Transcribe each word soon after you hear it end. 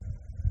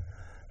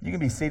You can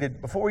be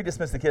seated. Before we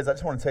dismiss the kids, I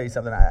just want to tell you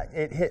something.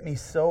 It hit me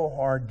so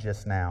hard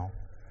just now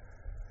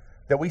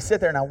that we sit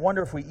there and I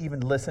wonder if we even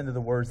listen to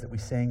the words that we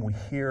sing, we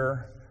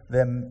hear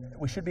them.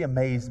 We should be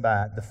amazed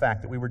by the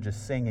fact that we were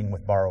just singing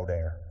with borrowed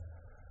air.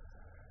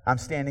 I'm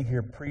standing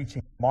here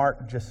preaching.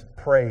 Mark just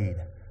prayed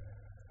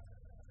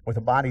with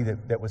a body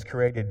that was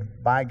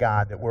created by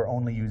God that we're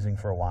only using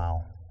for a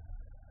while.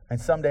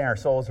 And someday our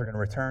souls are going to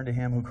return to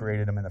Him who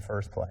created them in the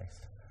first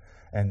place.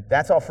 And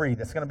that's all free.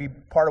 That's going to be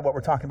part of what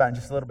we're talking about in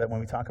just a little bit when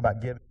we talk about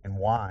giving and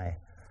why.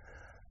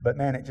 But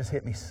man, it just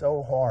hit me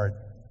so hard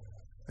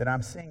that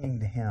I'm singing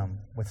to Him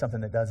with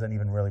something that doesn't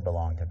even really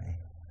belong to me.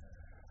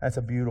 That's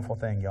a beautiful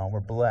thing, y'all. We're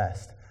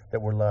blessed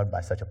that we're loved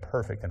by such a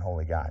perfect and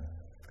holy God.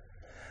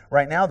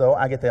 Right now, though,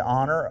 I get the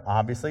honor,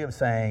 obviously, of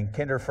saying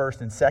kinder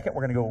first and second.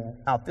 We're going to go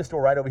out this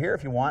door right over here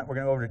if you want. We're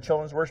going to go over to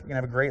children's worship. You're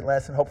going to have a great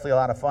lesson, hopefully a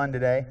lot of fun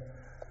today.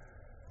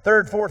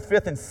 Third, fourth,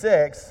 fifth, and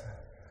sixth,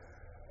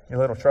 you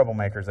little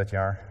troublemakers that you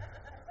are,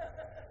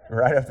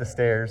 right up the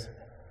stairs.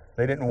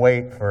 They didn't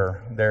wait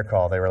for their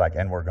call. They were like,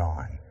 and we're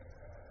gone.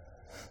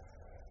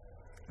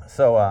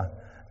 So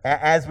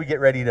as we get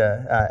ready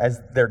to,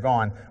 as they're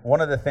gone,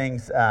 one of the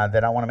things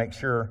that I want to make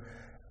sure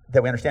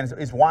that we understand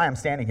is why I'm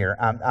standing here.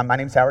 My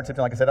name's Howard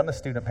Tipton. Like I said, I'm the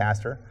student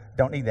pastor.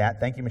 Don't need that.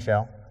 Thank you,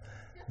 Michelle.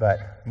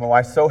 But my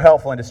wife's so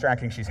helpful and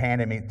distracting, she's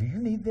handing me, do you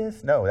need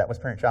this? No, that was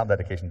parent-child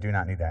dedication. Do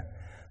not need that.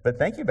 But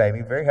thank you,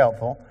 baby. Very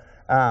helpful.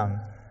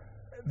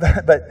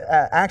 But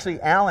actually,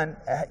 Alan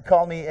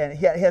called me, and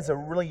he has a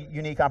really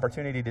unique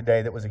opportunity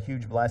today that was a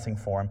huge blessing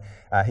for him.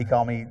 He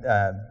called me,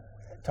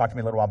 talked to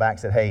me a little while back,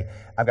 said, hey,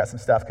 I've got some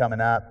stuff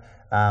coming up.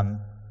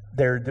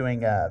 They're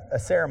doing a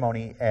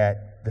ceremony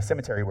at the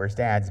cemetery where his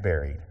dad's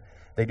buried.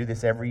 They do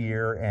this every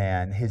year,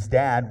 and his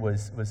dad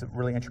was a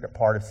really intricate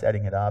part of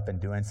setting it up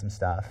and doing some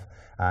stuff.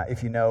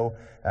 If you know,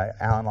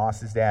 Alan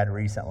lost his dad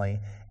recently,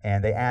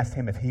 and they asked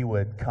him if he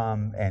would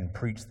come and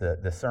preach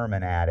the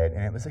sermon at it,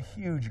 and it was a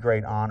huge,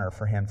 great honor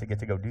for him to get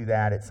to go do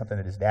that. It's something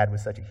that his dad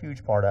was such a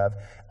huge part of.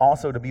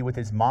 Also, to be with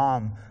his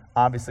mom,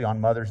 obviously, on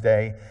Mother's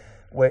Day,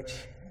 which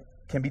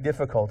can be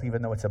difficult,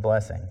 even though it's a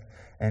blessing.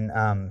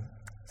 And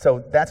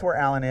so that's where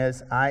Alan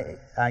is. I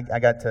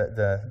got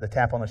to the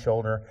tap on the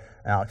shoulder,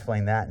 and I'll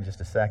explain that in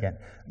just a second.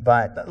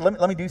 But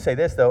let me do say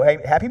this, though. Hey,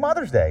 happy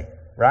Mother's Day,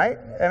 right?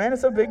 I mean,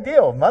 it's a big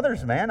deal.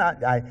 Mothers, man.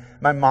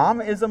 My mom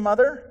is a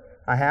mother.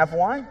 I have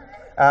one.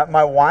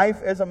 My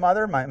wife is a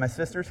mother. My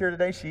sister's here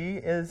today. She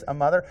is a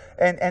mother.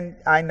 And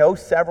I know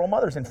several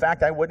mothers. In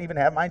fact, I wouldn't even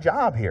have my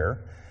job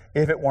here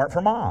if it weren't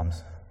for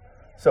moms.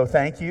 So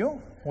thank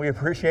you. We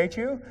appreciate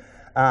you.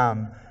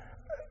 And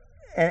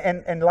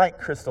like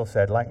Crystal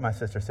said, like my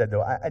sister said,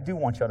 though, I do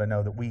want y'all to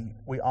know that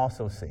we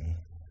also see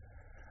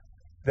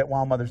that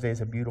while Mother's Day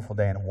is a beautiful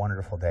day and a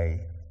wonderful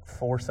day,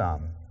 for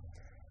some,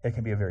 it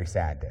can be a very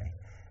sad day.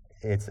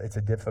 It's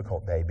a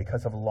difficult day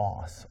because of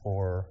loss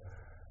or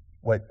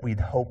what we'd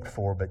hoped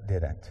for but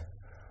didn't.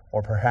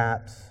 Or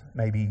perhaps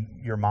maybe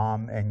your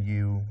mom and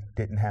you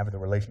didn't have the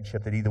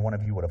relationship that either one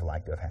of you would have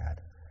liked to have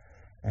had.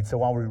 And so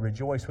while we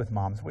rejoice with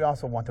moms, we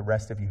also want the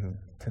rest of you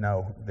to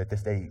know that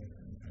this day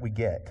we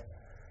get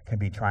can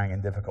be trying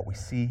and difficult. We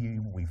see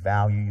you, we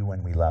value you,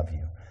 and we love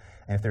you.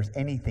 And if there's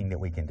anything that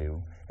we can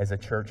do as a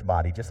church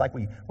body, just like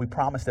we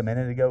promised a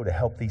minute ago to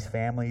help these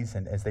families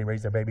and as they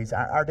raise their babies,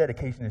 our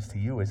dedication is to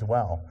you as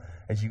well,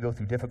 as you go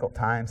through difficult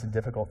times and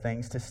difficult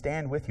things, to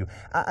stand with you.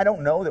 I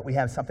don't know that we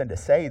have something to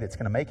say that's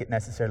going to make it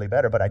necessarily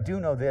better, but I do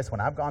know this: when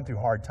I've gone through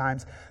hard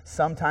times,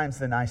 sometimes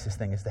the nicest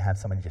thing is to have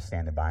somebody just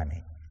standing by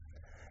me.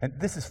 And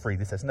this is free.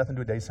 This has nothing to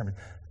do with today's sermon.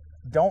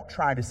 Don't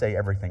try to say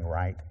everything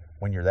right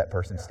when you're that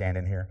person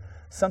standing here.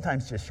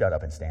 Sometimes just shut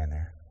up and stand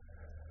there.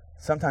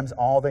 Sometimes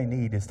all they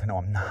need is to know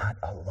I'm not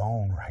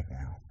alone right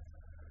now.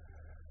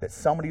 That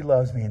somebody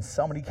loves me and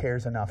somebody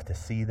cares enough to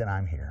see that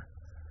I'm here.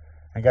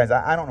 And guys,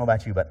 I don't know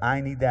about you, but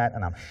I need that,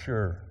 and I'm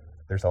sure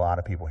there's a lot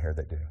of people here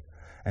that do.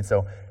 And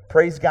so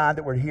praise God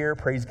that we're here.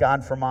 Praise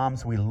God for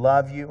moms. We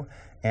love you.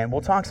 And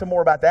we'll talk some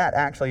more about that,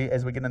 actually,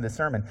 as we get into the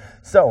sermon.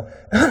 So,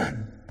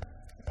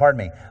 pardon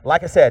me.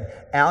 Like I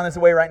said, Alan is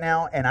away right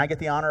now, and I get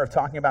the honor of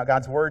talking about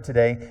God's Word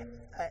today.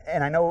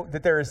 And I know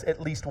that there is at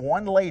least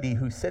one lady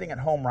who's sitting at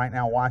home right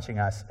now watching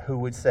us who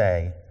would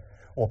say,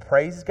 well,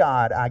 praise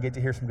God, I get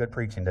to hear some good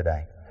preaching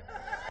today.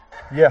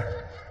 Yeah.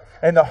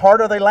 And the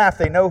harder they laugh,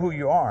 they know who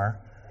you are.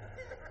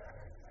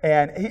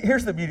 And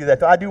here's the beauty of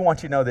that, though. I do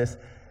want you to know this.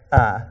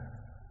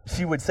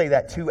 She would say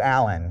that to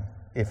Alan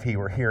if he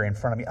were here in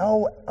front of me.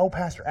 Oh,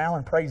 Pastor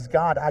Alan, praise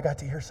God, I got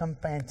to hear some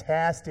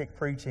fantastic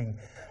preaching.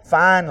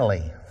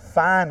 Finally,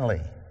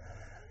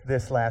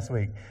 this last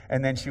week.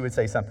 And then she would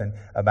say something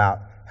about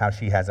how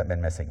she hasn't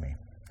been missing me.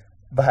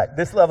 But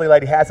this lovely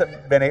lady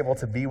hasn't been able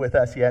to be with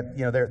us yet.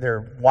 You know,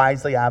 they're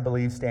wisely, I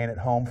believe, staying at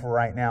home for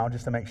right now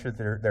just to make sure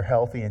that they're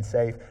healthy and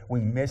safe. We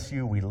miss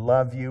you. We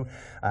love you.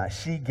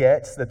 She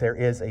gets that there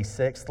is a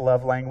sixth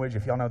love language.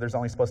 If y'all know there's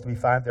only supposed to be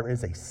 5, there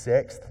is a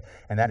sixth,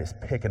 and that is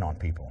picking on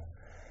people.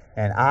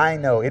 And I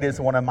know it is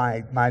one of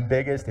my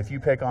biggest. If you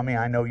pick on me,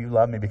 I know you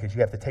love me because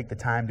you have to take the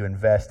time to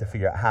invest to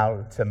figure out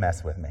how to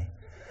mess with me.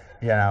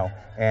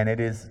 and it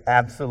is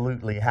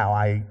absolutely how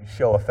I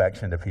show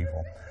affection to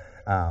people.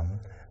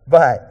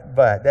 But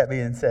that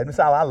being said, Miss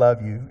Al, I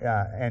love you,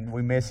 and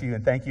we miss you,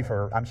 and thank you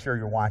for, I'm sure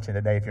you're watching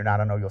today. If you're not,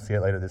 I know you'll see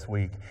it later this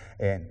week.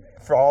 And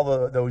for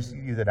all those of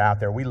you that are out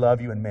there, we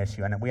love you and miss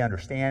you, and we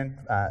understand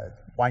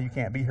why you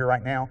can't be here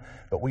right now,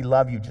 but we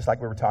love you just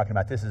like we were talking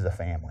about. This is a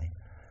family,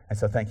 and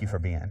so thank you for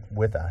being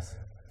with us.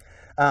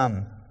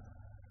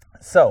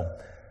 So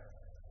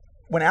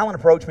when Alan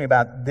approached me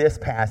about this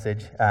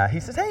passage, he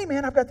says, hey,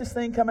 man, I've got this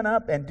thing coming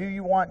up, and do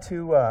you want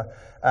to...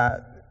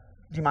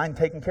 do you mind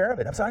taking care of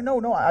it? I'm sorry,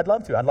 no, I'd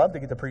love to. I'd love to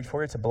get to preach for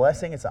you. It's a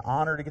blessing. It's an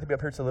honor to get to be up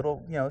here. It's a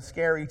little,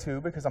 scary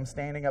too, because I'm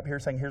standing up here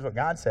saying, here's what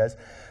God says.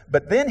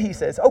 But then he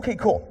says, okay,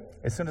 cool.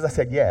 As soon as I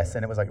said yes,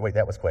 and it was like, wait,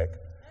 that was quick.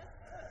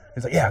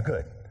 He's like, yeah,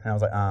 good. And I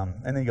was like,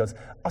 and then he goes,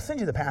 I'll send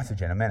you the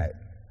passage in a minute,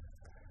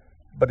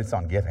 but it's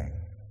on giving.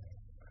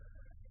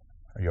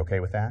 Are you okay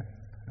with that?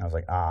 And I was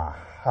like,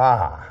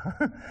 aha,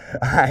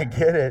 I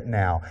get it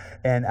now.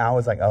 And I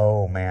was like,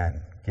 oh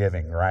man,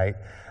 giving, right?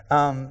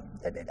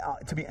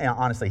 To be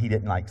honestly, he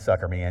didn't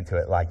sucker me into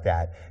it like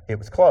that. It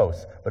was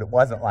close, but it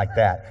wasn't like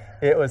that.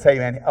 It was, hey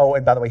man, oh,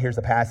 and by the way, here's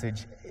the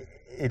passage.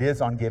 It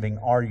is on giving.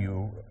 Are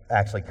you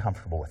actually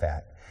comfortable with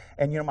that?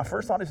 And my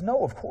first thought is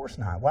no, of course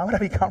not. Why would I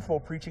be comfortable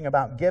preaching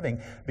about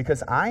giving?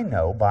 Because I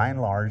know, by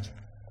and large,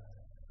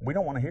 we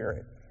don't want to hear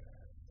it.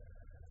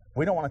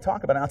 We don't want to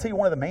talk about it. And I'll tell you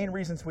one of the main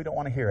reasons we don't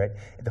want to hear it.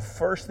 The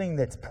first thing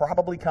that's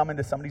probably come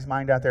into somebody's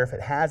mind out there, if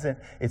it hasn't,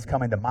 it's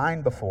come into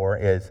mine before,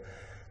 is,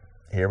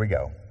 here we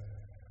go.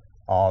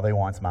 All they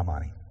want's my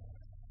money.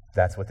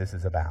 That's what this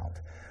is about.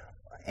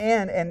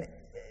 And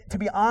to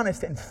be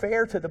honest and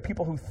fair to the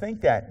people who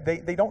think that,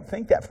 they don't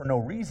think that for no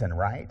reason,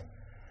 right?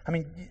 I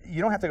mean,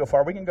 you don't have to go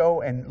far. We can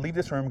go and leave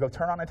this room, go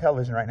turn on a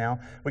television right now.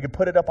 We can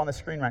put it up on the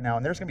screen right now,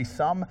 and there's going to be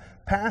some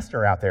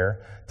pastor out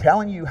there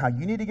telling you how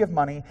you need to give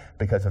money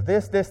because of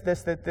this,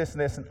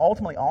 and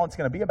ultimately all it's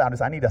going to be about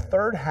is I need a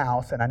third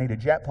house and I need a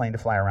jet plane to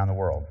fly around the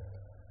world,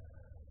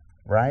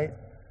 right?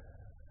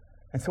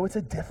 And so it's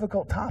a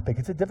difficult topic.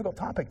 It's a difficult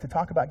topic to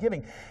talk about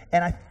giving.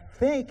 And I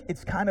think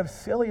it's kind of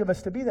silly of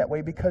us to be that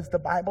way because the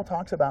Bible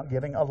talks about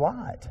giving a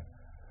lot.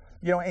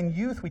 In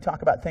youth, we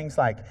talk about things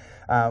like,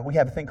 we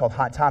have a thing called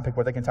Hot Topic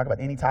where they can talk about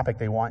any topic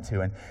they want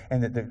to.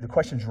 And the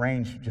questions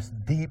range just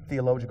deep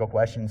theological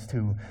questions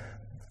to,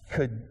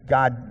 could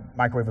God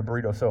microwave a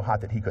burrito so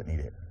hot that he couldn't eat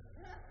it?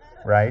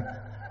 Right?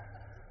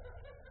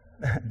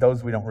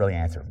 Those we don't really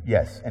answer.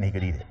 Yes, and he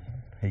could eat it.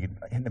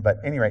 But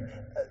at any rate,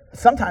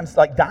 sometimes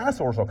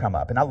dinosaurs will come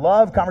up. And I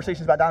love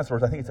conversations about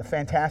dinosaurs. I think it's a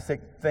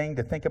fantastic thing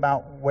to think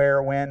about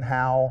where, when,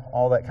 how,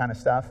 all that kind of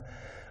stuff.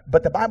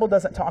 But the Bible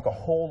doesn't talk a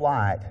whole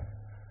lot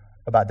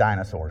about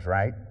dinosaurs,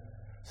 right?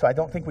 So I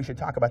don't think we should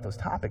talk about those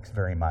topics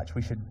very much.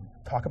 We should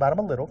talk about them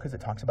a little because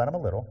it talks about them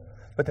a little.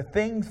 But the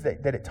things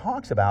that it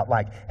talks about,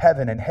 like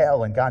heaven and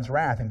hell and God's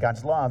wrath and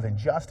God's love and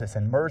justice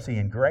and mercy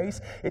and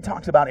grace, it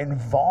talks about in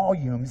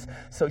volumes.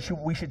 So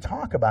we should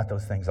talk about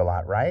those things a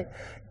lot, right?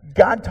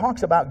 God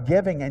talks about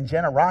giving and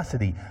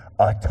generosity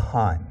a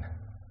ton.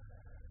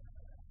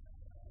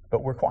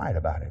 But we're quiet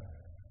about it.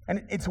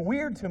 And it's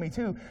weird to me,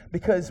 too,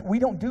 because we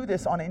don't do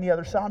this on any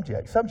other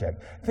subject.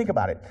 Think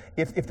about it.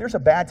 If there's a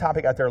bad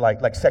topic out there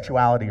like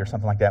sexuality or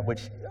something like that,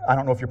 which I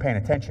don't know if you're paying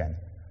attention,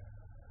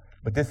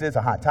 but this is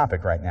a hot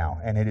topic right now,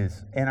 and it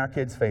is in our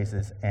kids'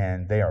 faces,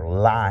 and they are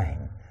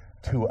lying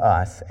to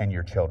us and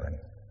your children.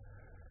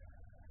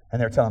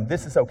 And they're telling them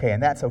this is okay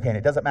and that's okay, and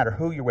it doesn't matter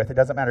who you're with. It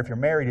doesn't matter if you're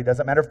married. It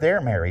doesn't matter if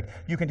they're married.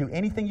 You can do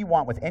anything you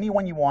want with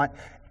anyone you want.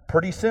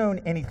 Pretty soon,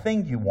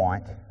 anything you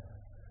want.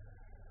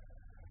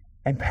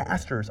 And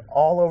pastors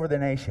all over the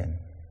nation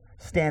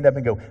stand up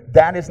and go,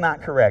 that is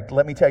not correct.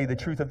 Let me tell you the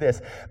truth of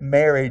this.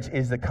 Marriage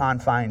is the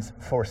confines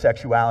for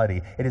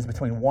sexuality. It is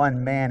between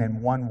one man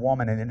and one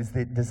woman, and it is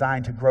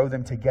designed to grow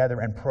them together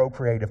and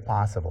procreate if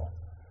possible.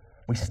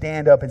 We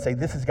stand up and say,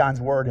 this is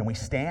God's word, and we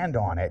stand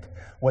on it,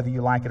 whether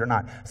you like it or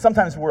not.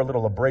 Sometimes we're a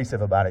little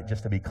abrasive about it,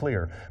 just to be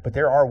clear, but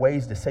there are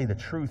ways to say the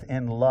truth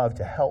in love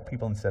to help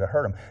people instead of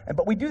hurt them.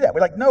 But we do that.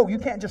 We're like, no, you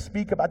can't just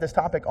speak about this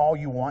topic all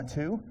you want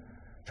to.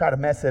 Try to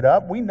mess it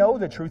up. We know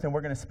the truth and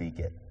we're going to speak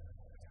it.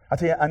 I'll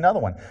tell you another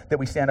one that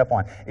we stand up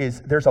on is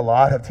there's a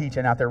lot of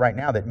teaching out there right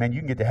now that, man, you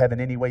can get to heaven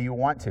any way you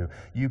want to.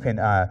 You can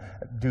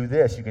do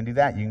this, you can do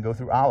that, you can go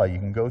through Allah, you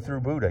can go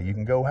through Buddha, you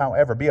can go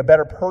however. Be a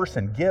better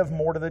person, give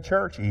more to the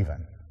church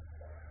even.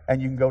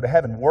 And you can go to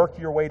heaven, work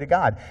your way to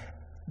God.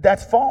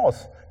 That's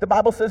false. The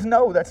Bible says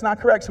no, that's not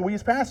correct. So we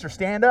as pastors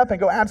stand up and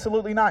go,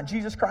 absolutely not.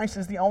 Jesus Christ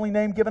is the only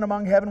name given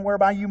among heaven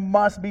whereby you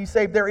must be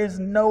saved. There is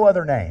no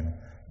other name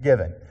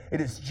given. It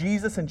is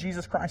Jesus and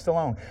Jesus Christ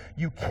alone.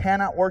 You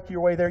cannot work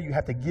your way there. You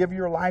have to give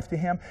your life to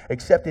Him,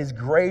 accept His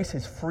grace,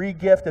 His free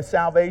gift of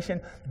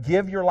salvation,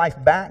 give your life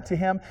back to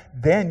Him,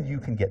 then you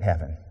can get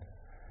heaven.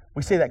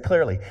 We say that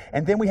clearly.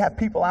 And then we have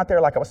people out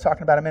there, like I was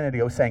talking about a minute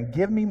ago, saying,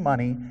 give me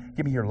money,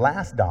 give me your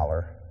last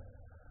dollar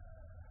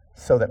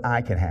so that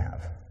I can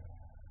have.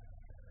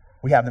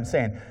 We have them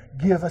saying,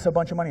 give us a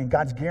bunch of money, and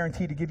God's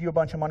guaranteed to give you a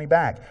bunch of money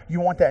back. You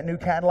want that new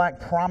Cadillac?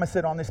 Promise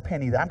it on this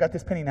penny. I've got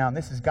this penny now, and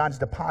this is God's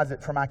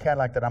deposit for my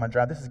Cadillac that I'm going to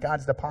drive. This is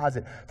God's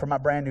deposit for my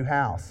brand new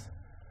house.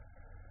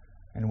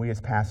 And we as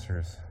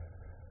pastors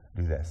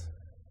do this.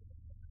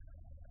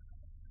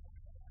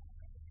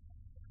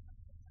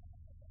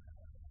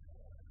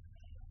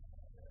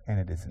 And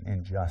it is an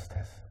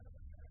injustice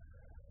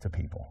to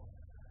people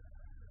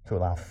to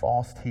allow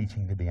false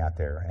teaching to be out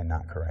there and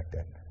not correct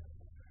it.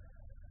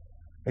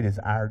 It is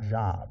our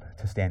job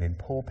to stand in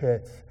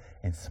pulpits,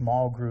 in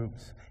small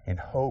groups, in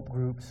hope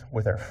groups,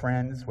 with our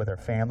friends, with our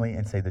family,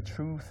 and say the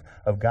truth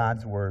of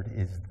God's word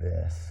is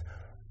this.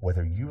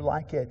 Whether you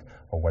like it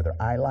or whether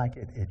I like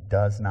it, it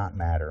does not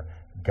matter.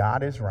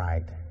 God is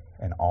right,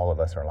 and all of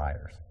us are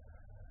liars.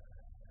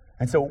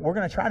 And so we're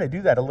going to try to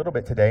do that a little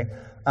bit today.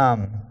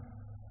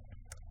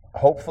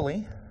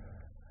 Hopefully,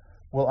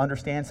 we'll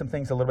understand some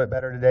things a little bit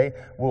better today.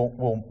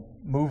 We'll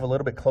move a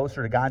little bit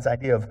closer to God's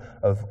idea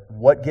of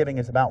what giving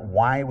is about,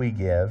 why we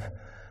give.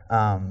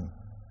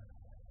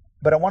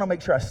 But I want to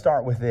make sure I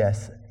start with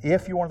this.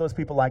 If you're one of those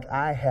people like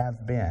I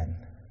have been,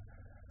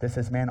 that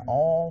says, man,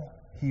 all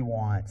he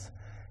wants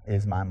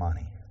is my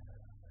money,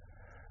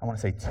 I want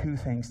to say two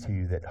things to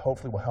you that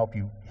hopefully will help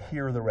you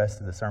hear the rest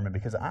of the sermon.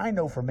 Because I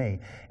know for me,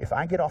 if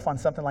I get off on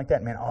something like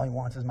that, man, all he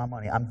wants is my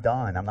money, I'm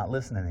done. I'm not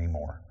listening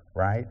anymore,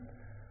 right?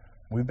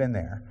 We've been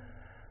there.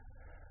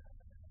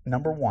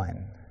 Number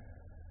one,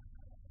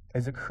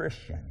 as a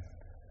Christian,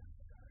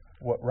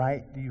 what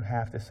right do you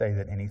have to say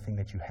that anything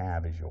that you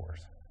have is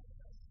yours?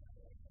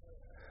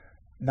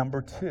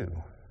 Number two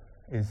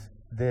is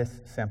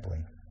this simply: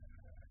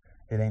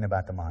 it ain't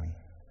about the money.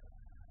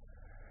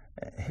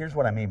 Here's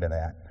what I mean by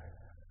that.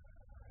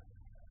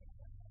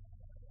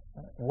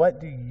 What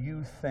do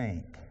you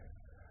think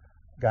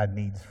God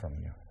needs from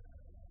you?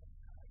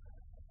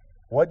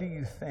 What do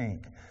you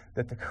think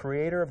that the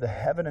creator of the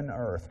heaven and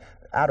earth,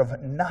 out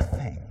of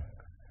nothing,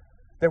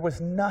 there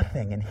was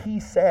nothing, and he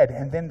said,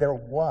 and then there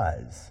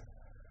was.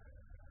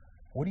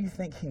 What do you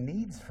think he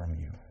needs from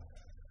you?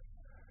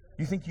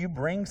 You think you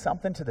bring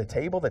something to the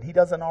table that he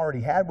doesn't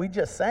already have? We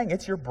just sang,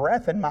 it's your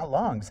breath in my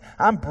lungs.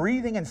 I'm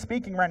breathing and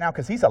speaking right now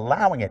because he's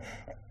allowing it.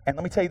 And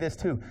let me tell you this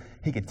too,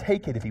 he could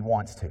take it if he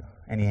wants to,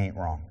 and he ain't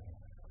wrong.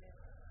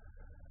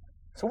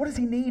 So what does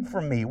he need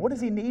from me? What does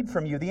he need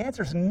from you? The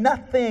answer is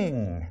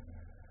nothing.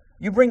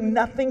 You bring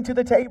nothing to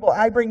the table.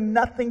 I bring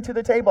nothing to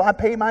the table. I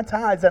pay my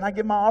tithes and I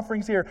give my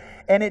offerings here,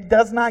 and it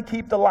does not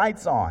keep the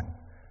lights on.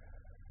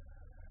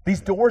 These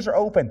doors are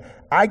open.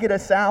 I get a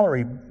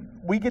salary.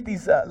 We get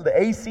these the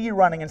AC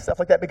running and stuff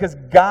like that because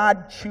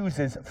God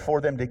chooses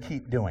for them to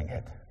keep doing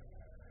it.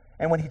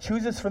 And when he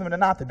chooses for them to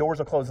not, the doors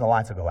will close and the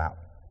lights will go out.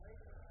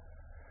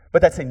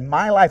 But that's in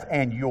my life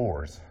and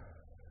yours.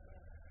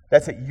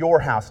 That's at your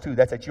house too.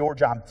 That's at your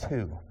job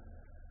too.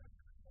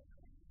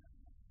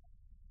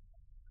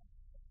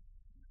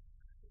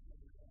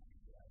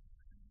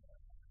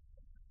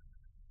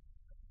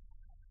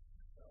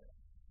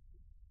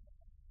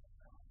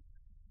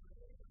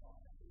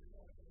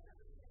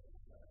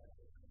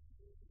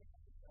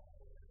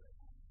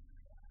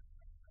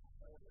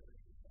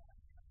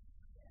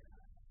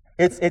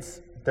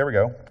 It's there we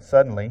go.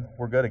 Suddenly,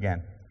 we're good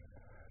again.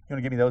 You want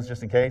to give me those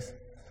just in case?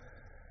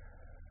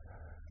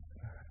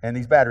 And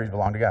these batteries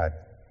belong to God.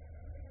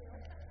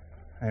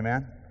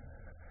 Amen?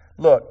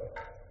 Look.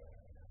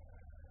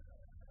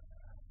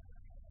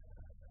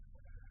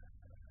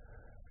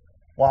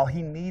 While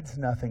he needs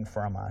nothing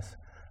from us,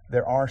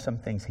 there are some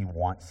things he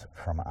wants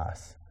from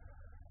us.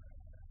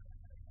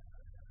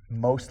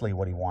 Mostly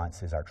what he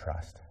wants is our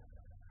trust.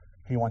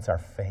 He wants our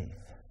faith.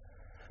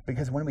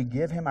 Because when we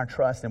give him our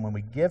trust and when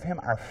we give him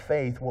our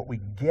faith, what we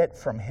get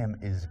from him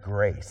is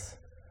grace.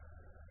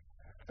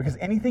 Because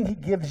anything he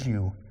gives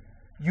you,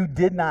 you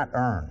did not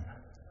earn.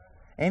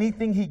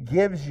 Anything he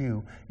gives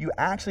you, you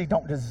actually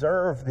don't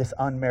deserve this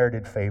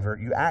unmerited favor.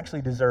 You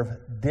actually deserve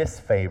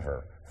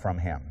disfavor from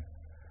him.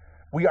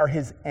 We are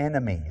his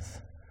enemies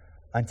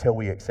until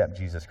we accept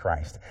Jesus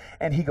Christ.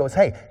 And he goes,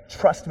 hey,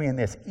 trust me in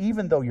this.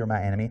 Even though you're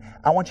my enemy,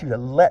 I want you to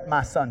let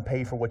my son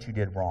pay for what you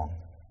did wrong.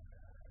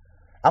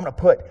 I'm going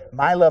to put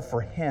my love for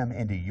him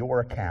into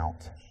your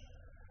account,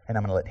 and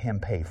I'm going to let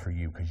him pay for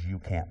you because you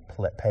can't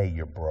pay,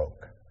 you're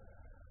broke.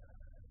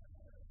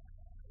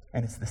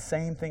 And it's the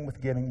same thing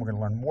with giving. We're going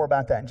to learn more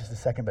about that in just a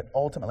second, but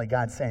ultimately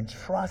God's saying,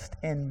 trust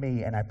in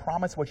me, and I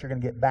promise what you're going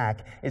to get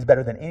back is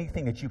better than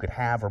anything that you could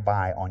have or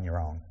buy on your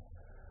own.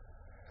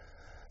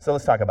 So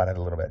let's talk about it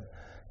a little bit.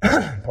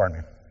 Pardon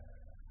me.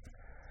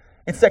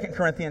 In 2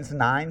 Corinthians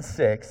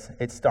 9:6,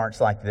 it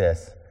starts like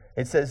this.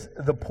 It says,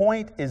 the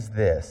point is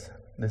this.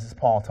 This is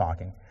Paul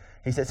talking.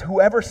 He says,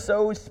 whoever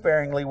sows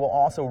sparingly will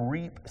also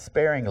reap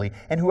sparingly,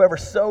 and whoever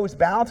sows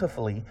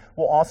bountifully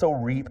will also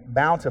reap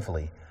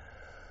bountifully.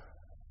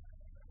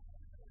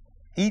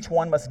 Each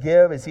one must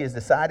give as he has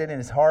decided in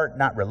his heart,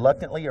 not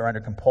reluctantly or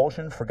under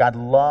compulsion, for God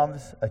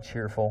loves a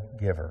cheerful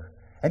giver.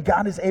 And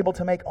God is able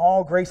to make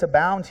all grace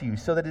abound to you,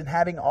 so that in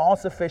having all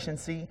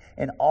sufficiency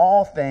in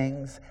all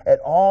things at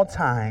all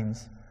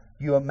times,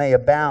 you may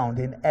abound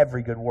in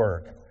every good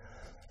work.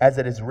 As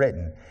it is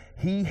written,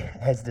 he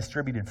has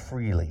distributed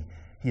freely.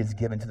 He has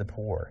given to the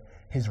poor.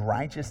 His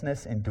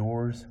righteousness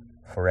endures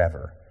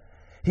forever.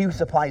 He who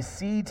supplies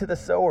seed to the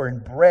sower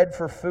and bread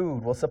for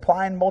food will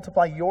supply and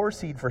multiply your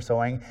seed for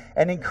sowing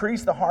and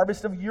increase the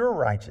harvest of your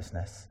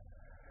righteousness.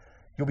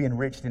 You'll be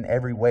enriched in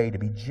every way to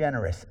be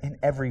generous in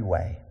every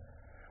way,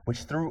 which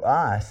through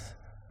us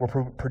will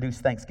produce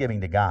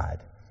thanksgiving to God.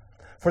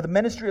 For the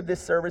ministry of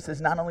this service is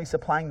not only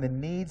supplying the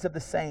needs of the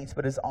saints,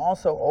 but is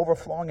also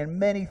overflowing in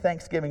many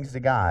thanksgivings to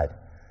God.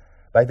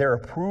 By their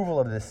approval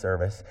of this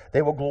service,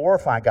 they will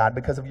glorify God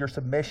because of your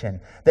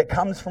submission that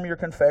comes from your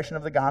confession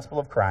of the gospel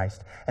of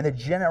Christ and the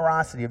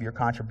generosity of your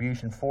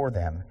contribution for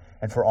them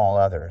and for all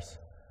others.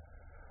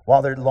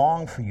 While they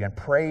long for you and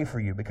pray for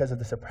you because of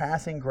the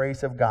surpassing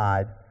grace of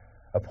God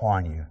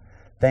upon you.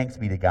 Thanks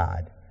be to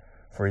God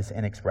for his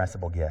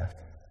inexpressible gift.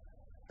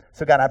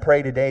 So God, I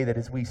pray today that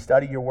as we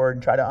study your word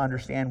and try to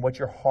understand what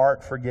your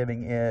heart for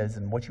giving is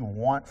and what you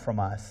want from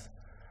us,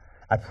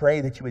 I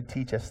pray that you would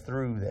teach us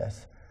through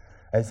this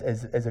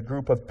as a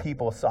group of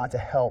people sought to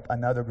help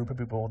another group of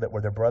people that were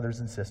their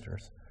brothers and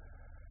sisters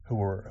who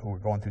were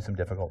going through some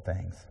difficult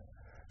things.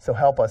 So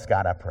help us,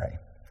 God, I pray.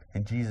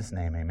 In Jesus'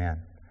 name,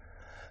 amen.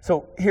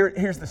 So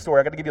here's the story.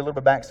 I got to give you a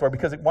little bit of backstory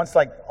because once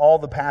like all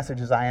the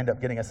passages I end up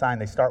getting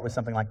assigned, they start with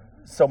something like,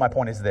 so my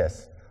point is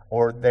this,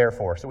 or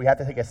therefore. So we have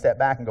to take a step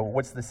back and go,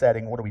 what's the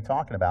setting? What are we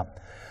talking about?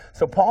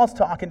 So Paul's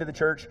talking to the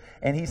church,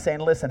 and he's saying,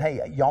 listen,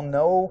 hey, y'all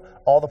know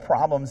all the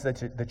problems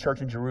that the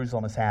church in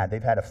Jerusalem has had.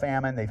 They've had a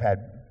famine. They've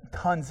had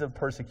tons of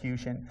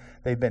persecution.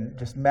 They've been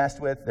just messed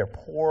with. They're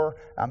poor,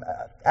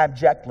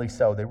 abjectly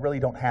so. They really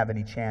don't have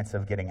any chance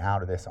of getting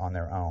out of this on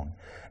their own.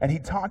 And he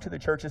talked to the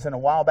churches, and a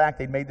while back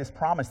they'd made this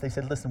promise. They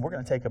said, listen, we're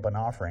going to take up an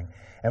offering,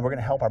 and we're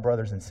going to help our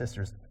brothers and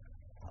sisters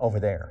over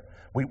there.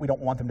 We don't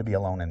want them to be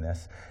alone in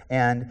this.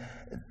 And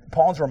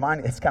Paul's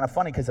reminding, it's kind of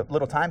funny because a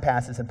little time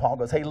passes, and Paul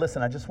goes, hey,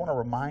 listen, I just want to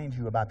remind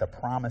you about the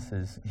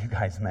promises you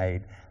guys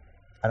made.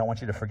 I don't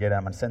want you to forget it.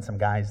 I'm going to send some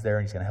guys there,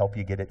 and he's going to help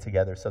you get it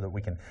together so that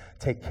we can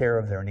take care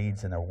of their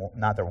needs and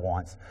not their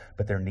wants,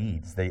 but their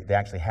needs. They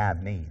actually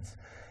have needs.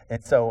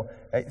 And so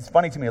it's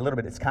funny to me a little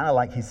bit. It's kind of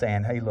like he's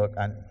saying, hey, look,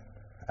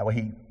 what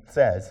he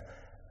says,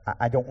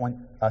 I don't want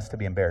us to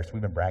be embarrassed.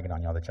 We've been bragging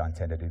on y'all that y'all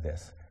intend to do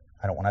this.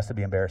 I don't want us to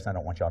be embarrassed, and I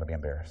don't want y'all to be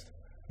embarrassed.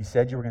 You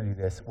said you were going to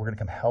do this. We're going to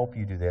come help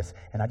you do this,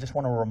 and I just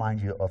want to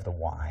remind you of the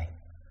why,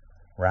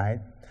 right?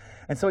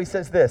 And so he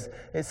says this.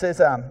 It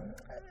says,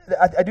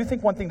 I do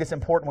think one thing that's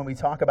important when we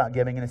talk about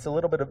giving, and it's a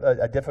little bit of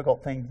a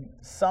difficult thing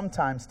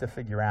sometimes to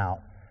figure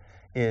out,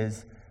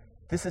 is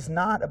this is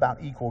not about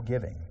equal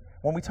giving.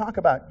 When we talk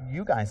about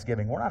you guys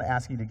giving, we're not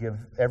asking you to give,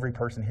 every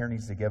person here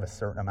needs to give a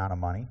certain amount of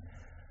money,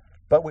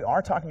 but we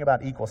are talking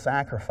about equal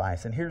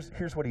sacrifice. And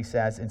here's what he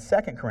says in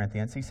 2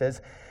 Corinthians. He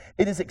says,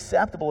 it is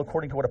acceptable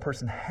according to what a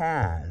person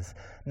has,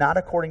 not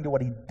according to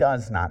what he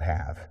does not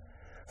have.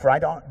 For I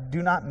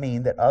do not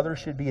mean that others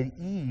should be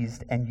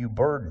eased and you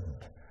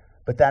burdened,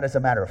 but that as a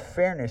matter of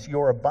fairness,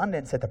 your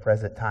abundance at the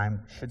present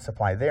time should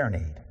supply their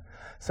need,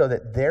 so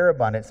that their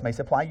abundance may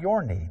supply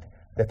your need,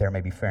 that there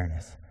may be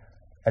fairness.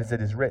 As it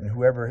is written,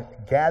 whoever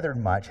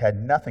gathered much had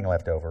nothing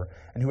left over,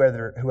 and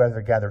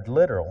whoever gathered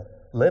little,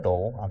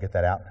 I'll get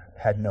that out,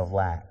 had no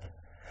lack.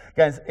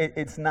 Guys,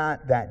 it's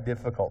not that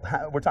difficult.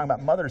 We're talking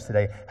about mothers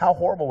today. How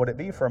horrible would it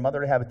be for a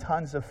mother to have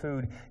tons of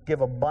food, give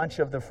a bunch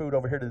of the food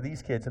over here to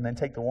these kids, and then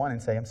take the one and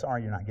say, I'm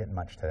sorry, you're not getting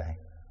much today.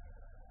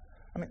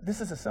 I mean,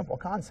 this is a simple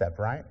concept,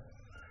 right?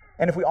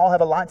 And if we all have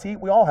a lot to eat,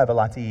 we all have a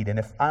lot to eat. And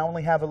if I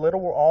only have a little,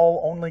 we're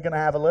all only going to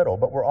have a little.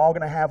 But we're all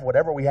going to have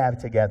whatever we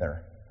have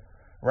together,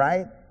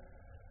 right?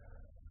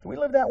 Do we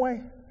live that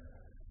way?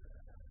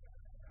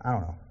 I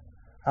don't know.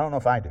 I don't know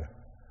if I do.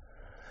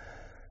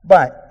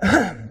 But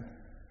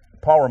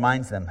Paul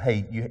reminds them,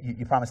 hey,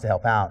 you promised to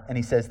help out. And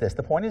he says this,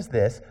 the point is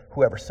this,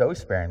 whoever sows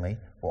sparingly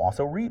will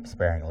also reap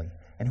sparingly.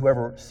 And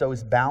whoever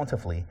sows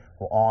bountifully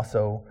will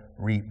also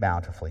reap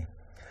bountifully.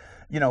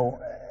 You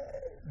know,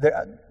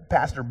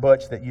 Pastor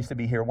Butch that used to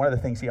be here, one of the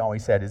things he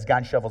always said is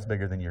God's shovel's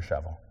bigger than your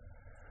shovel.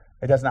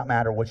 It does not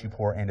matter what you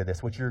pour into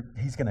this. What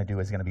he's going to do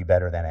is going to be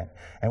better than it.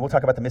 And we'll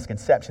talk about the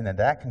misconception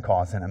that can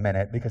cause in a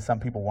minute, because some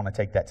people want to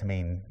take that to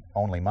mean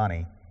only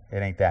money. It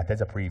ain't that.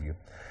 That's a preview.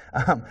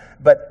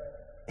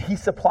 But he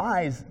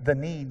supplies the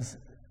needs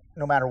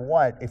no matter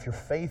what if you're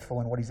faithful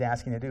in what he's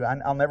asking you to do.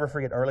 I'll never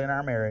forget early in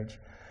our marriage,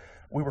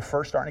 we were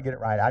first starting to get it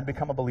right. I'd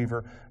become a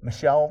believer.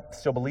 Michelle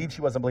still believed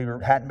she was a believer,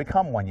 hadn't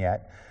become one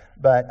yet.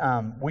 But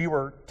we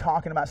were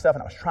talking about stuff,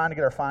 and I was trying to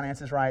get our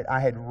finances right. I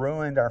had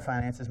ruined our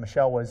finances.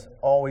 Michelle was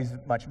always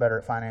much better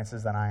at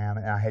finances than I am,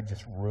 and I had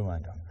just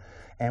ruined them.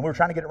 And we were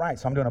trying to get it right,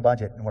 so I'm doing a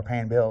budget, and we're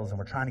paying bills, and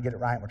we're trying to get it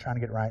right, and we're trying to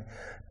get it right.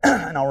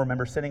 And I'll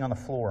remember sitting on the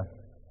floor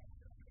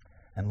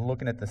and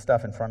looking at the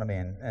stuff in front of me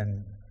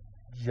and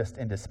just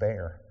in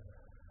despair.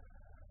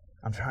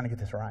 I'm trying to get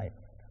this right.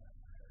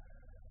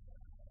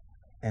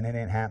 And it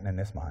ain't happening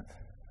this month.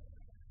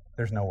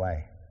 There's no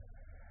way.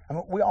 I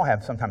mean, we all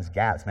have sometimes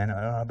gaps, man.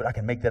 But I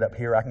can make that up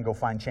here. I can go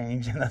find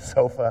change in the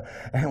sofa,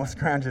 and we'll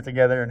scrounge it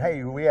together. And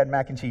hey, we had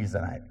mac and cheese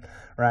tonight,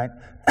 right?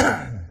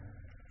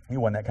 You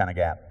won that kind of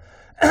gap.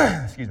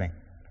 excuse me,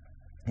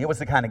 it was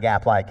the kind of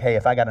gap like, hey,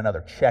 if I got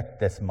another check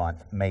this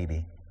month,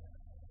 maybe,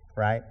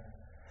 right?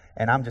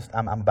 And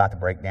I'm about to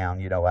break down.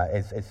 You know,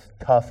 as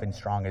tough and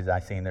strong as I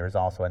seem, there is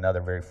also another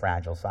very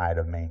fragile side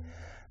of me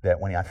that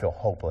when I feel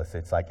hopeless,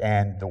 it's like,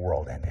 and the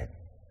world ended,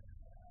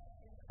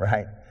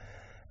 right?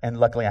 And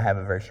luckily I have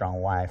a very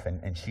strong wife,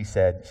 and she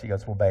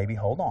goes, well, baby,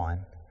 hold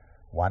on.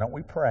 Why don't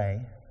we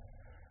pray,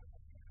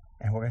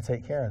 and we're going to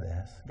take care of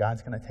this.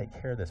 God's going to take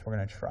care of this. We're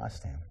going to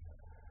trust him.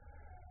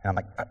 And I'm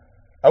like,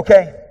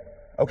 okay.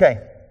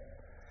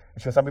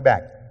 And she goes, I'll be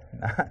back.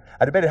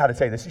 I debated how to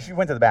say this. She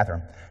went to the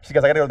bathroom. She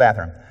goes, I got to go to the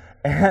bathroom.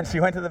 And she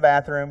went to the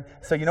bathroom.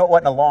 So you know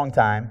what? In a long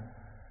time,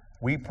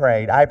 I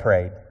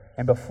prayed,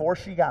 and before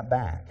she got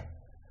back,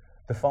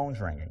 the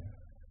phone's ringing.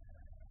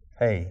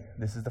 Hey,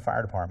 this is the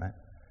fire department.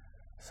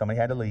 Somebody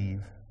had to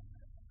leave.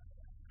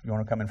 You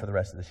want to come in for the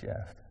rest of the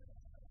shift?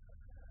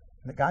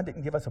 God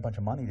didn't give us a bunch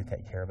of money to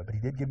take care of it, but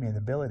he did give me the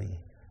ability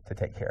to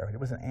take care of it. It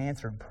was an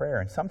answered prayer.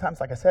 And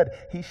sometimes, like I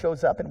said, he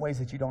shows up in ways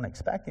that you don't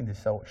expect him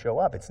to show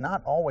up. It's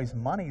not always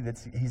money that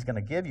he's going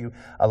to give you.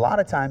 A lot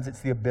of times it's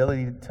the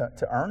ability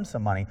to earn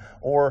some money.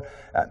 Or,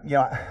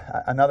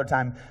 another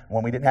time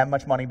when we didn't have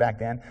much money back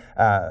then,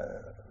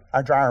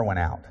 our dryer went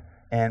out.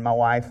 And my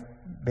wife,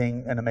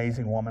 being an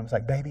amazing woman, was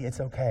like, baby, it's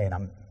okay. And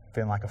I'm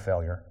feeling like a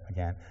failure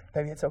again.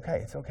 Baby, it's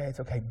okay.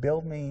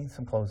 Build me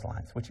some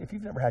clotheslines. Which, if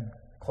you've never had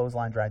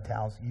clothesline dried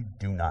towels, you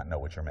do not know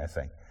what you're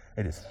missing.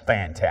 It is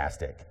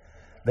fantastic.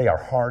 They are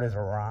hard as a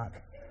rock.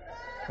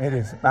 It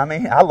is. I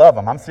mean, I love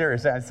them. I'm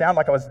serious. It sounded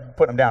like I was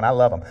putting them down. I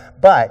love them.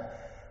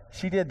 But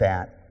she did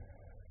that,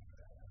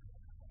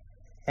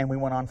 and we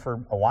went on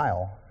for a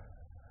while.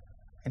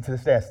 And to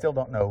this day, I still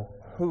don't know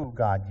who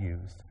God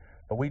used.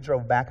 But we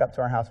drove back up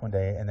to our house one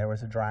day, and there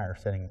was a dryer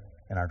sitting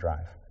in our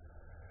drive.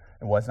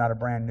 It was not a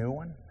brand new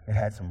one. It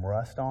had some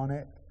rust on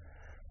it.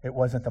 It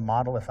wasn't the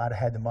model. If I'd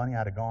had the money,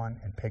 I'd have gone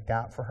and picked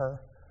out for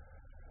her.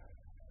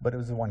 But it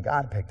was the one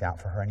God picked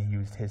out for her, and he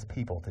used his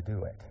people to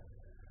do it.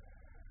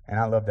 And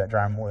I love that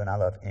dryer more than I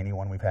love any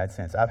one we've had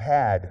since. I've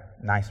had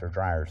nicer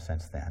dryers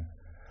since then.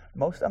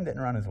 Most of them didn't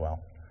run as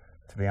well,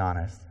 to be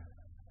honest.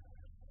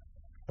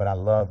 But I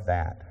love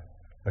that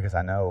because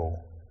I know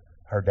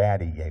her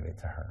daddy gave it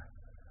to her.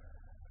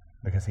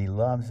 Because he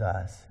loves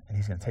us, and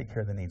he's going to take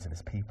care of the needs of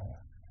his people.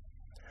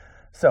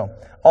 So,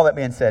 all that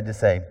being said, to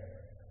say,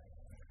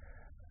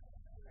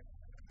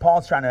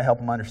 Paul's trying to help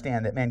them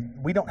understand that, man,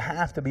 we don't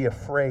have to be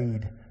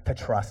afraid to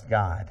trust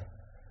God.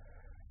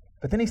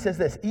 But then he says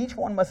this, each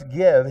one must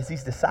give as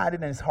he's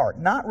decided in his heart,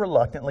 not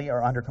reluctantly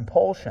or under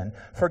compulsion,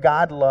 for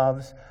God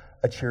loves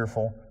a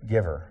cheerful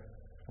giver,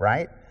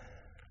 right?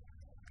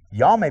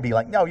 Y'all may be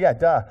like, no, yeah,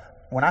 duh.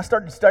 When I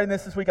started studying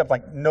this week, I was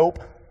like, nope,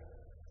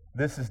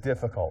 this is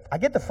difficult. I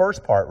get the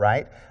first part,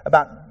 right,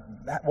 about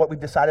what we've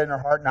decided in our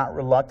heart, not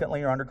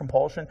reluctantly or under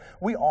compulsion.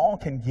 We all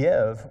can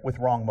give with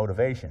wrong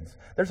motivations.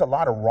 There's a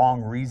lot of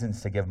wrong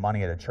reasons to give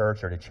money at a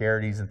church or to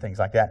charities and things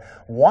like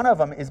that. One of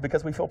them is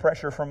because we feel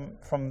pressure from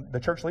the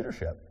church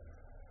leadership.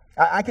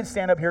 I could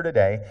stand up here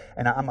today,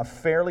 and I'm a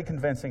fairly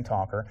convincing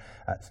talker.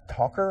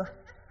 Talker?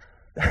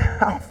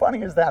 How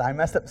funny is that? I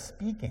messed up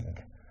speaking.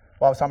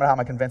 Well, I was talking about how I'm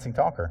a convincing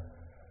talker.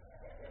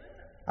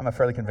 I'm a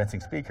fairly convincing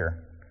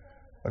speaker.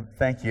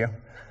 Thank you.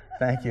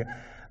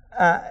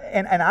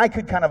 And I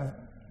could kind of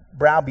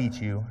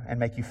browbeat you and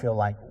make you feel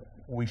like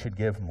we should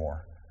give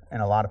more.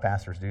 And a lot of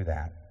pastors do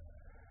that.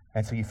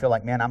 And so you feel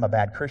like, man, I'm a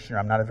bad Christian, or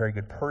I'm not a very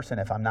good person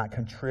if I'm not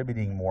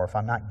contributing more, if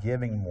I'm not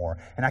giving more.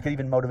 And I could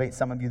even motivate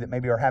some of you that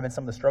maybe are having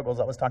some of the struggles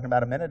I was talking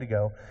about a minute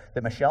ago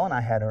that Michelle and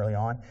I had early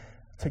on,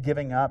 to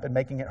giving up and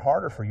making it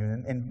harder for you,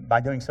 and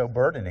by doing so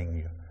burdening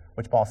you,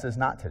 which Paul says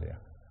not to do,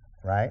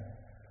 right?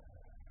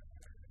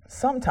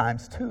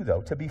 Sometimes, too,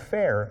 though, to be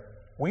fair,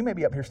 we may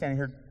be up here standing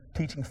here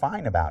teaching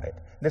fine about it.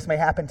 This may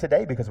happen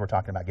today because we're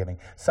talking about giving.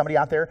 Somebody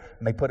out there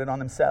may put it on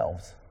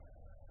themselves.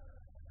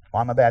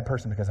 Well, I'm a bad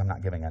person because I'm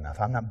not giving enough.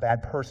 I'm not a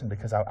bad person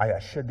because I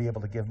should be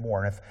able to give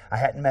more. And if I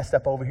hadn't messed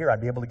up over here,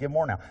 I'd be able to give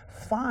more now.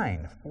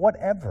 Fine,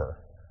 whatever.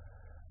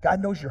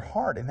 God knows your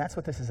heart, and that's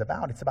what this is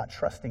about. It's about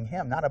trusting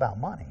him, not about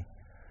money,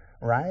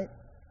 right?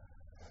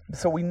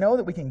 So we know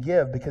that we can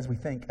give because we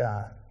think,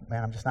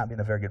 man, I'm just not being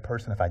a very good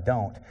person if I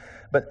don't.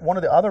 But one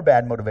of the other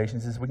bad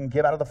motivations is we can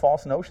give out of the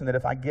false notion that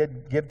if I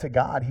give to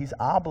God, he's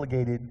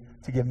obligated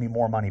to give me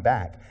more money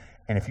back.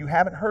 And if you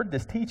haven't heard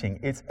this teaching,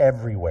 it's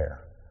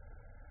everywhere.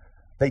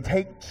 They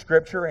take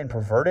Scripture and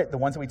pervert it. The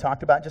ones that we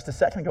talked about just a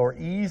second ago are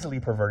easily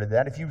perverted.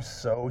 That if you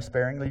sow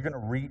sparingly, you're going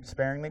to reap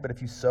sparingly. But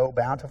if you sow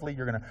bountifully,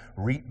 you're going to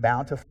reap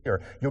bountifully.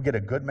 Or you'll get a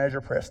good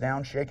measure pressed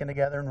down, shaken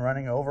together, and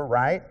running over,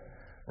 right?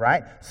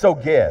 Right? So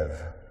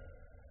give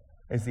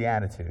is the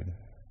attitude,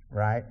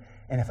 right?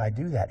 And if I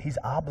do that, he's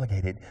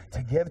obligated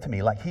to give to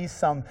me. Like he's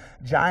some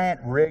giant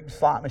rigged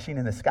slot machine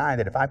in the sky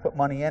that if I put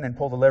money in and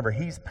pull the lever,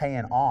 he's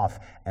paying off.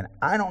 And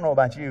I don't know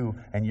about you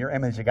and your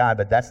image of God,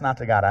 but that's not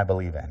the God I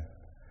believe in.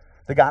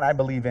 The God I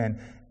believe in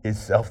is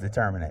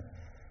self-determinate.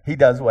 He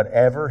does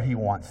whatever he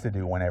wants to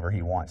do whenever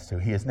he wants to.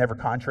 He is never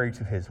contrary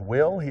to his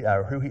will,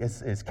 who he is,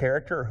 his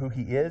character, or who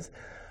he is.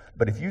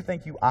 But if you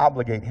think you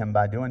obligate him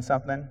by doing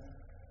something,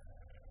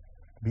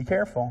 Be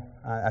careful.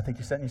 I think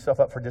you're setting yourself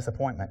up for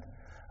disappointment.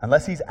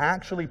 Unless he's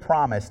actually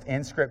promised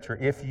in Scripture,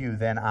 if you,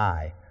 then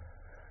I.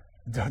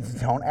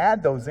 Don't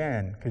add those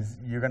in, because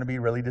you're going to be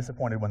really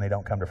disappointed when they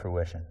don't come to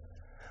fruition.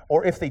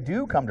 Or if they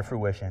do come to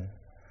fruition,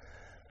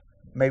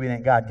 maybe it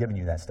ain't God giving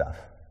you that stuff.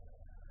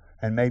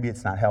 And maybe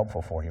it's not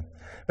helpful for you.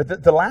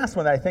 But the last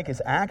one that I think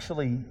is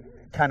actually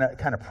kind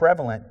of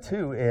prevalent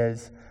too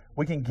is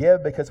we can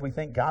give because we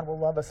think God will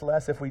love us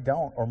less if we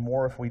don't, or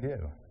more if we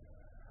do.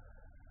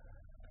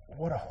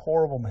 What a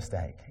horrible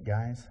mistake,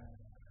 guys.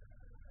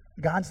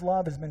 God's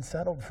love has been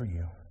settled for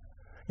you.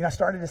 I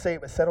started to say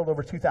it was settled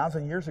over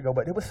 2,000 years ago,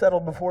 but it was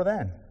settled before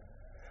then.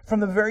 From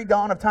the very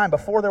dawn of time,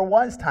 before there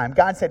was time,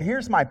 God said,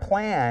 here's my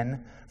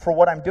plan for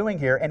what I'm doing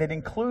here, and it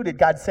included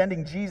God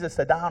sending Jesus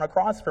to die on a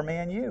cross for me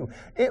and you.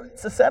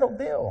 It's a settled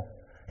deal.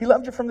 He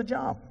loved you from the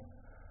jump.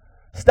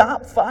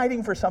 Stop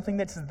fighting for something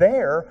that's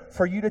there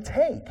for you to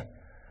take.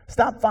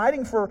 Stop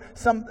fighting for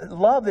some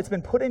love that's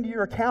been put into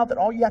your account that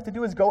all you have to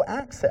do is go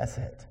access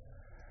it.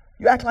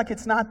 You act like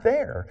it's not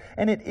there,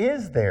 and it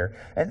is there.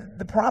 And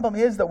the problem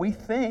is that we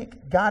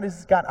think God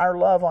has got our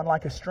love on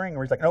like a string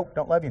where he's like, nope,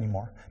 don't love you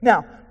anymore.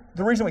 Now,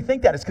 the reason we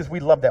think that is because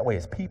we love that way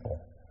as people,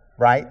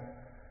 right?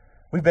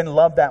 We've been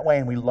loved that way,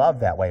 and we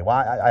love that way. Well,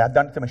 I've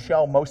done it to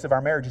Michelle most of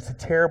our marriage. It's a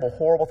terrible,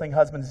 horrible thing.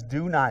 Husbands,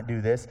 do not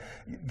do this.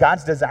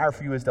 God's desire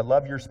for you is to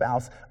love your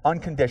spouse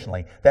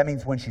unconditionally. That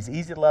means when she's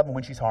easy to love and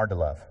when she's hard to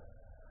love.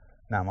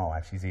 Not my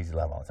wife. She's easy to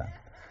love all the time.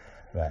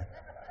 But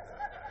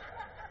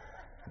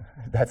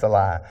that's a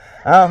lie.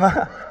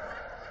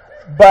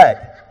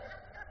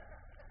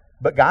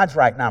 But God's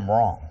right and I'm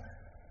wrong.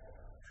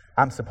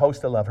 I'm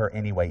supposed to love her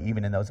anyway,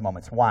 even in those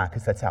moments. Why?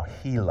 Because that's how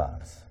he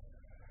loves.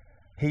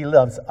 He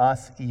loves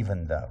us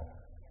even though,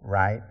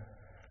 right?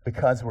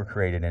 Because we're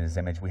created in his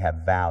image, we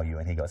have value,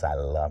 and he goes, I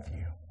love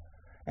you.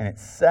 And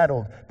it's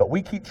settled, but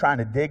we keep trying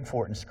to dig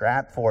for it and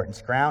scrap for it and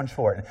scrounge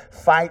for it and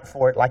fight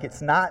for it like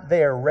it's not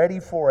there, ready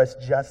for us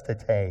just to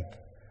take.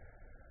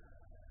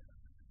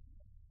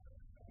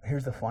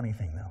 Here's the funny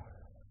thing, though.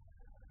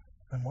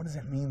 And what does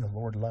it mean the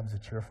Lord loves a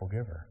cheerful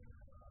giver?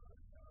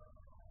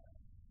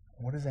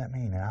 What does that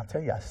mean? And I'll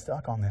tell you, I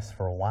stuck on this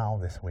for a while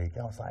this week.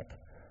 I was like,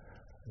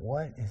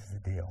 what is the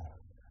deal?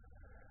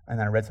 And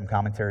then I read some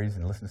commentaries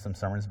and listened to some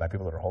sermons by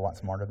people that are a whole lot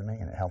smarter than me,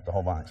 and it helped a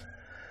whole bunch.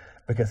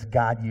 Because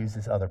God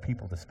uses other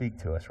people to speak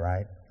to us,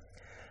 right?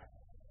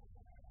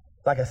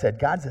 Like I said,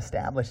 God's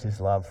established his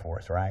love for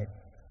us, right?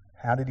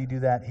 How did he do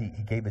that?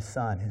 He gave his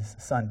son. His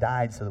son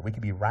died so that we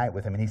could be right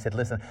with him. And he said,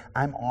 listen,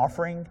 I'm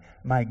offering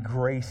my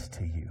grace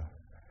to you.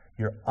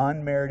 Your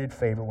unmerited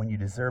favor when you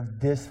deserve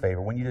this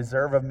favor. When you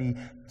deserve of me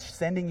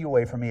sending you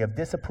away from me, of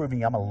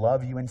disapproving you, I'm going to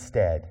love you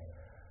instead.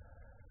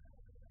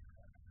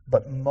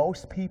 But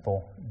most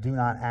people do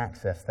not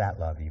access that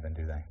love even,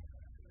 do they?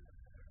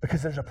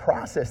 Because there's a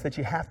process that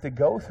you have to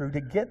go through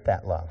to get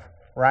that love,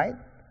 right?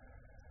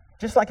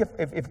 Just like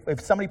if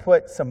somebody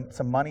put some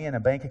money in a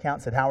bank account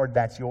and said, Howard,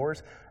 that's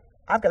yours,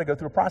 I've got to go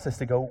through a process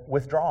to go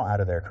withdraw out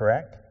of there,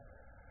 correct?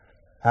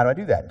 How do I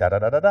do that?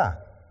 Da-da-da-da-da.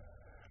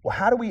 Well,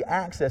 how do we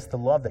access the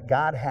love that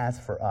God has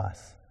for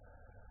us?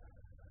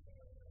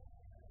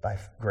 By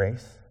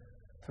grace,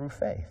 through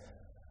faith.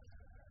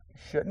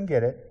 You shouldn't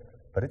get it,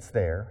 but it's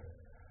there.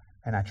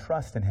 And I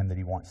trust in him that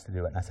he wants to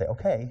do it. And I say,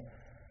 okay,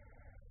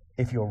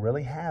 if you'll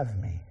really have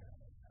me,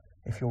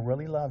 if you'll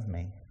really love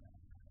me,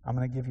 I'm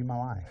going to give you my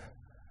life.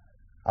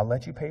 I'll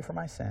let you pay for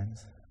my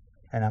sins,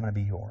 and I'm going to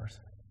be yours.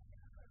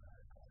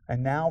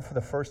 And now, for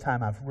the first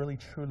time, I've really,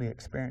 truly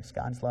experienced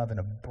God's love in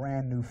a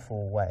brand new,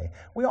 full way.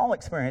 We all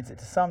experience it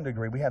to some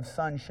degree. We have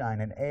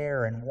sunshine and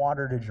air and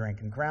water to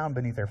drink and ground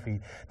beneath our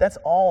feet. That's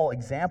all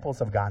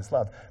examples of God's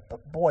love.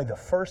 But boy, the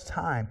first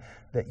time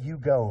that you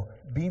go,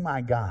 be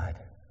my God,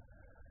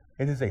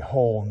 it is a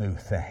whole new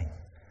thing.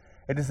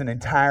 It is an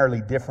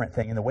entirely different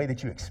thing. And the way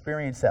that you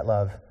experience that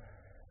love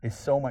is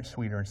so much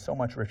sweeter and so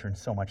much richer and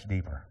so much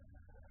deeper.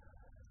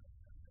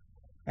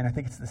 And I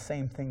think it's the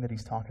same thing that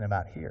he's talking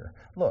about here.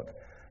 Look,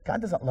 God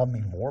doesn't love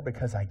me more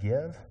because I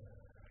give,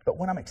 but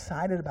when I'm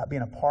excited about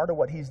being a part of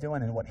what he's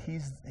doing and what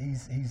he's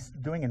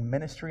doing in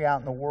ministry out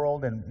in the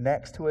world and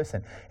next to us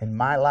and in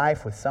my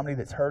life with somebody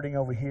that's hurting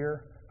over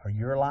here, or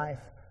your life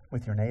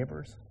with your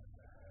neighbors,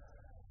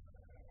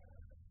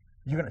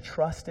 you're going to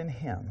trust in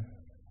him,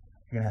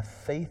 you're going to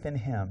have faith in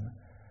him,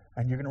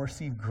 and you're going to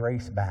receive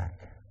grace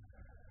back.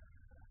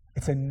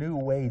 It's a new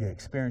way to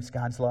experience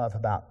God's love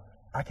about,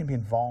 I can be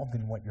involved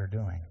in what you're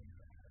doing.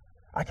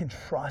 I can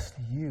trust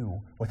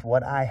you with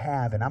what I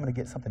have, and I'm going to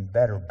get something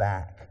better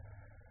back.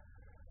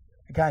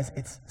 Guys,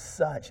 it's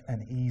such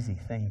an easy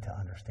thing to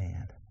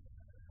understand.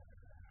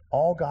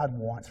 All God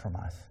wants from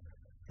us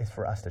is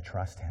for us to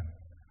trust him.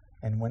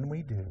 And when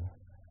we do,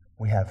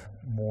 we have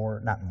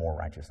not more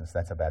righteousness.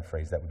 That's a bad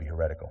phrase. That would be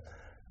heretical.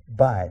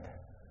 But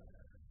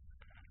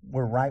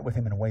we're right with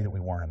him in a way that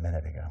we weren't a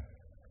minute ago.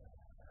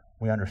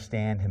 We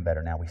understand him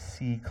better now. We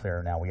see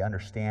clearer now. We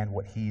understand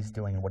what he's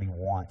doing and what he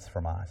wants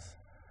from us.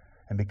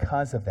 And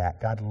because of that,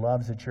 God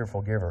loves a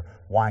cheerful giver.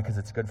 Why? Because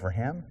it's good for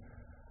him?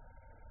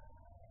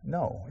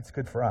 No, it's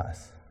good for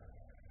us.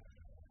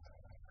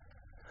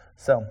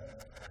 So,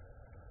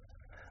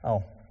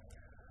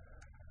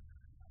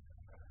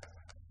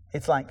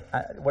 it's like,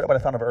 what I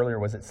thought of earlier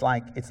was it's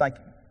like,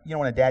 you know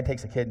when a dad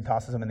takes a kid and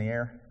tosses them in the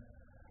air?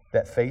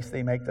 That face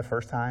they make the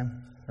first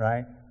time,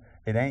 right?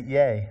 It ain't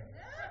yay,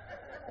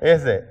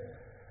 is it?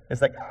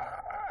 It's like,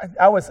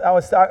 I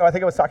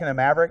think I was talking to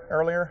Maverick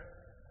earlier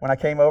when I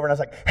came over, and I was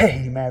like,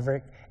 hey,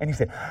 Maverick. And he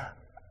said,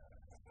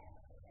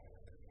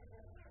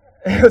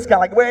 it was kind of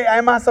like, wait,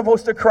 am I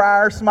supposed to cry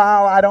or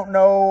smile? I don't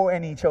know.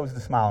 And he chose to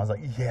smile. I was like,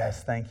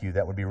 yes, thank you.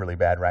 That would be really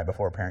bad right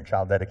before a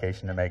parent-child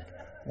dedication to make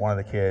one of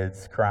the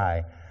kids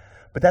cry.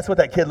 But that's what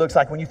that kid looks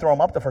like when you throw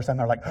them up the first time.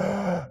 They're like,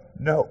 oh,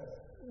 no,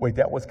 wait,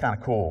 that was kind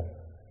of cool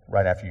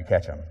right after you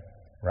catch them,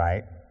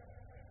 right?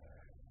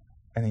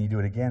 And then you do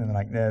it again, and they're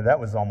like, no, that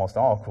was almost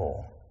all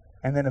cool.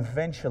 And then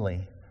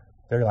eventually,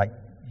 they're like,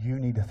 you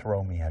need to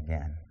throw me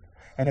again.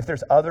 And if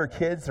there's other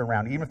kids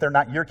around, even if they're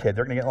not your kid,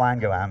 they're going to get in line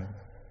and go, I'm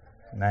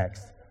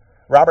next.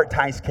 Robert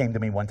Tice came to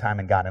me one time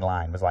and got in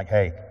line. Was like,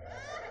 hey.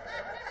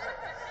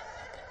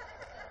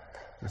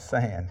 Just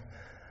saying.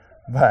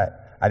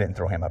 But I didn't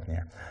throw him up in the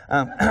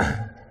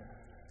air.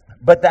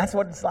 But that's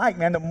what it's like,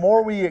 man. The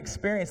more we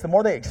experience, the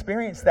more they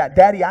experience that,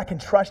 Daddy, I can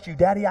trust you.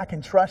 Daddy, I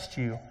can trust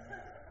you.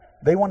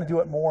 They want to do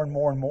it more and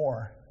more and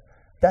more.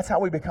 That's how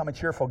we become a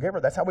cheerful giver.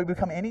 That's how we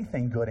become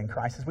anything good in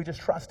Christ, is we just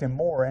trust Him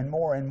more and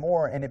more and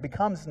more, and it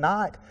becomes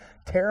not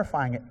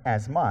terrifying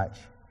as much.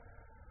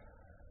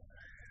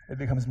 It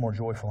becomes more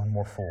joyful and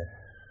more full.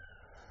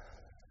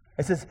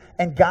 It says,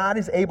 and God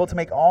is able to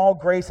make all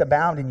grace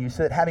abound in you,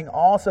 so that having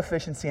all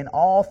sufficiency in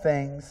all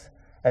things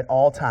at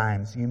all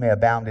times, you may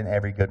abound in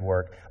every good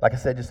work. Like I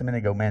said just a minute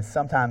ago, man,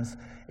 sometimes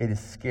it is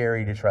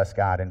scary to trust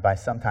God, and by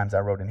sometimes I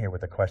wrote in here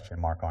with a question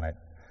mark on it.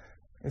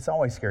 It's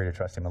always scary to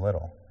trust Him a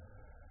little.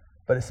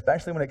 But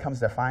especially when it comes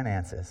to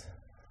finances.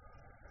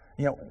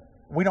 You know,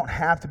 we don't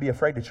have to be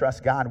afraid to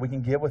trust God. We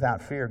can give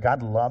without fear.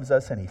 God loves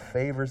us and He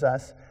favors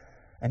us,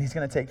 and He's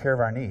going to take care of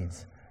our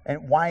needs.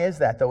 And why is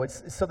that, though?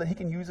 It's so that He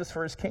can use us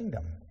for His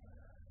kingdom.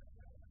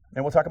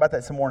 And we'll talk about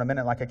that some more in a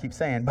minute, like I keep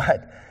saying.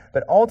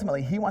 But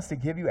ultimately, He wants to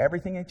give you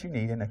everything that you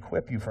need and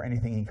equip you for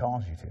anything He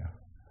calls you to.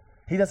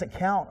 He doesn't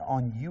count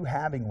on you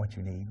having what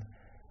you need.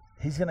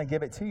 He's going to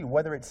give it to you,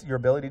 whether it's your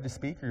ability to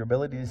speak or your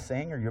ability to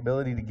sing or your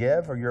ability to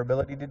give or your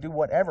ability to do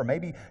whatever.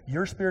 Maybe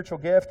your spiritual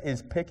gift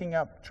is picking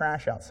up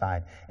trash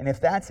outside. And if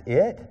that's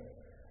it,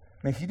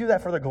 I mean, if you do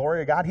that for the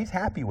glory of God, He's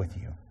happy with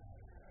you.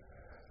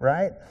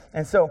 Right?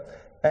 And so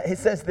it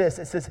says this.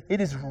 It says, it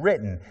is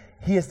written,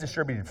 He has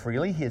distributed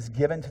freely. He has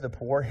given to the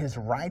poor. His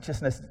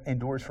righteousness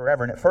endures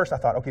forever. And at first I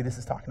thought, okay, this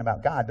is talking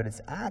about God. But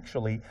it's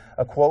actually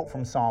a quote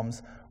from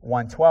Psalms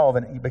 112,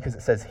 and because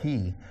it says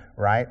He,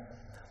 right?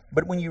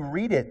 But when you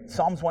read it,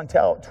 Psalms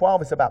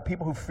 112 is about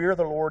people who fear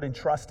the Lord and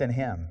trust in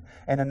Him.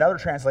 And another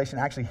translation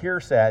actually here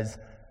says,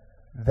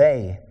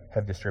 they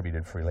have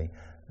distributed freely.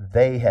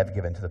 They have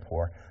given to the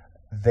poor.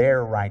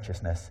 Their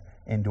righteousness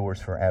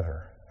endures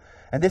forever.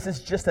 And this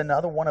is just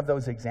another one of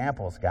those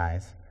examples,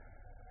 guys,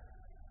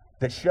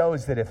 that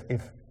shows that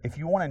if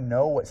you want to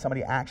know what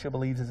somebody actually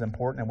believes is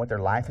important and what their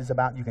life is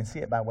about, you can see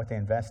it by what they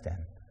invest in.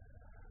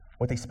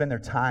 What they spend their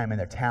time and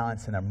their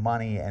talents and their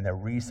money and their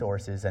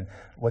resources, and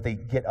what they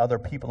get other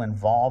people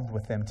involved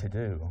with them to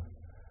do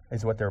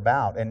is what they're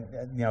about. And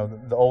you know,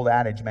 the old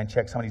adage, man,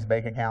 check somebody's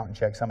bank account and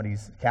check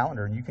somebody's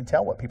calendar, and you can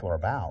tell what people are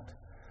about.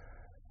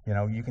 You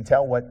know, you can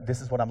tell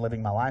this is what I'm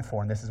living my life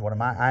for, and this is what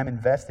I'm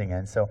investing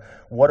in. So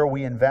what are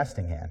we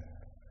investing in?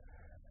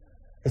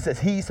 It says,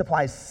 He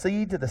supplies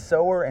seed to the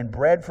sower and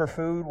bread for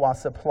food, while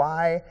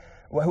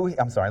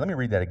let me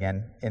read that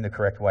again in the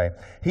correct way.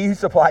 He who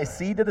supplies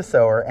seed to the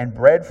sower and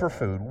bread for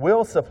food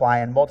will supply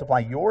and multiply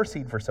your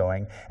seed for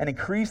sowing and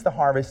increase the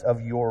harvest of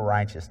your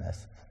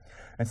righteousness.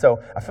 And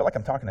so I feel like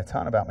I'm talking a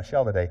ton about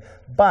Michelle today,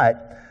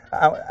 but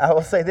I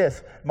will say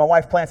this. My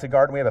wife plants a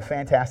garden. We have a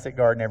fantastic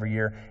garden every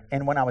year.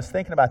 And when I was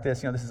thinking about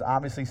this, this is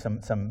obviously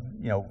some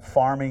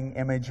farming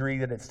imagery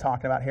that it's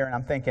talking about here. And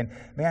I'm thinking,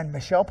 man,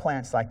 Michelle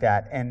plants like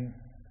that. And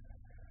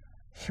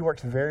she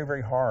works very,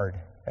 very hard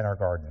at our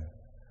garden.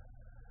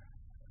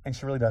 And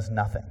she really does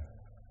nothing.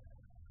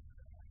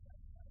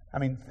 I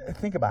mean,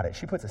 think about it.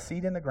 She puts a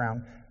seed in the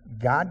ground.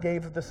 God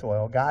gave the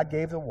soil. God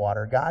gave the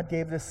water. God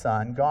gave the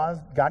sun.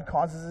 God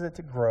causes it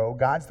to grow.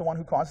 God's the one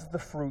who causes the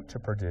fruit to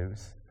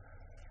produce.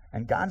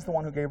 And God's the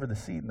one who gave her the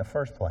seed in the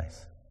first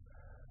place.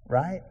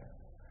 Right?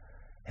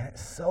 And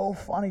it's so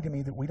funny to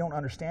me that we don't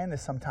understand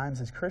this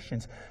sometimes as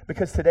Christians,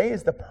 because today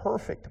is the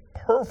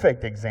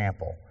perfect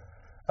example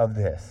of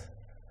this.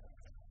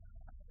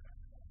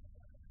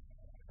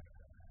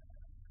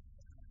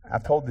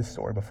 I've told this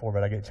story before,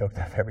 but I get choked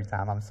up every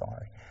time. I'm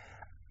sorry.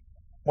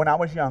 When I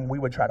was young, we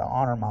would try to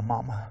honor my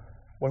mama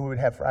when we would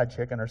have fried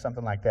chicken or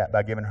something like that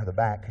by giving her the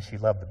back, because she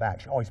loved the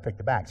back. She always picked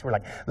the back. So we're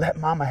like, let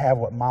mama have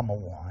what mama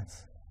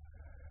wants.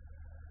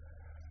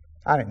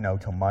 I didn't know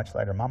till much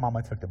later. My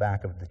mama took the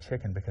back of the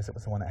chicken because it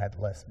was the one that had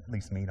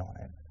least meat on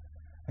it.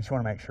 And she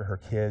wanted to make sure her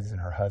kids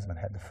and her husband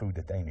had the food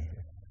that they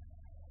needed.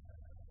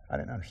 I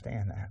didn't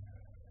understand that.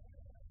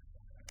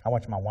 I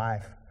watched my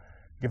wife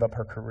give up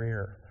her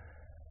career,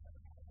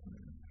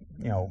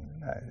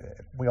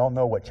 we all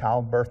know what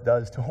childbirth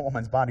does to a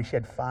woman's body. She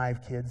had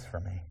 5 kids for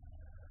me.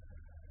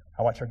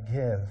 I watch her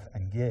give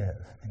and give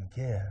and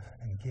give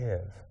and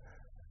give.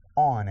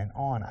 On and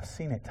on. I've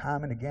seen it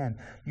time and again.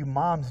 You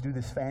moms do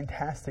this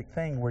fantastic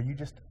thing where you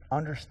just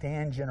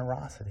understand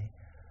generosity.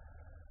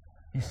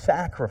 You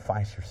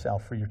sacrifice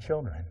yourself for your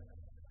children.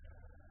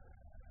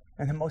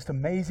 And the most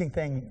amazing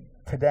thing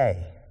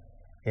today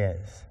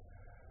is,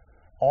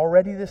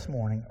 already this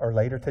morning or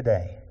later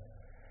today,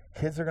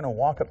 kids are going to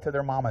walk up to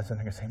their mamas and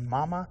they're going to say,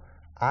 Mama,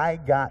 I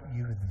got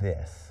you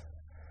this.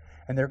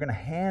 And they're going to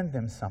hand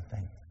them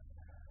something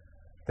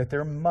that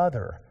their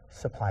mother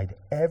supplied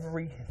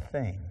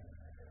everything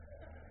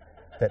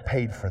that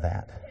paid for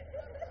that.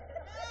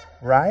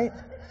 Right?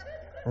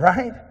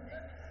 Right?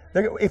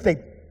 If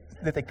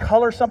they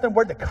color something,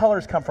 where'd the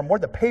colors come from?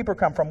 Where'd the paper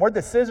come from? Where'd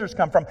the scissors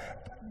come from?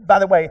 By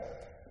the way,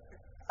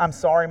 I'm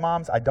sorry,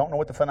 moms, I don't know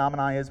what the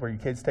phenomenon is where your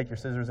kids take your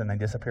scissors and they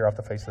disappear off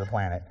the face of the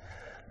planet.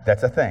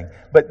 That's a thing.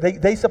 But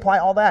they supply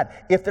all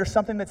that. If there's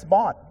something that's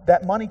bought,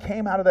 that money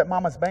came out of that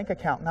mama's bank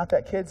account, not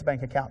that kid's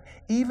bank account.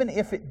 Even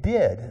if it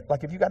did,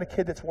 like if you got a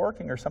kid that's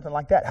working or something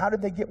like that, how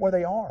did they get where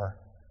they are?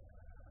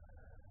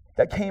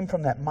 That came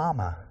from that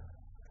mama.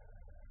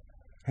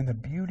 And the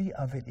beauty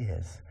of it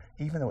is,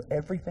 even though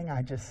everything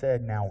I just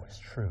said now is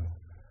true,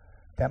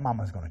 that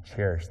mama's going to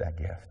cherish that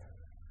gift.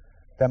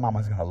 That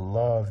mama's going to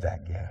love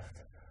that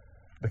gift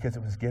because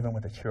it was given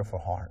with a cheerful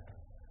heart.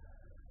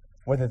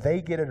 Whether they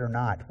get it or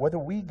not, whether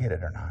we get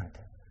it or not,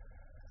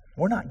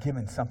 we're not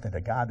giving something to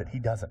God that He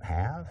doesn't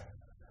have.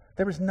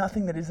 There was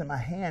nothing that is in my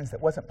hands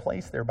that wasn't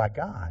placed there by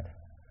God.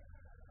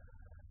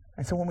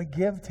 And so when we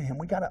give to Him,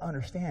 we got to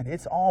understand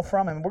it's all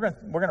from Him. We're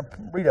going to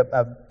read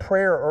a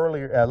prayer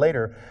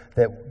later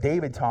that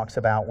David talks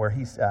about where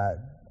he's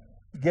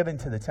given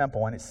to the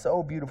temple, and it's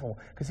so beautiful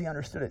because he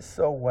understood it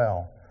so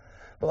well.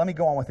 But let me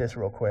go on with this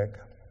real quick.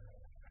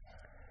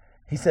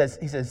 He says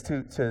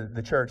to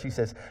the church, he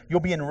says, you'll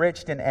be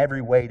enriched in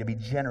every way, to be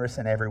generous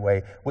in every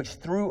way, which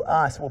through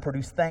us will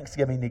produce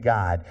thanksgiving to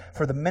God.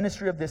 For the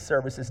ministry of this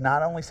service is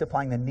not only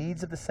supplying the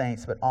needs of the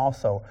saints, but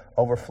also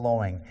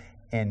overflowing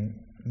in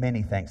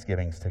many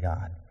thanksgivings to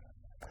God.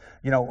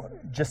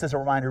 Just as a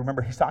reminder,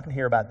 remember he's talking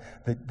here about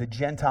the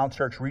Gentile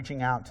church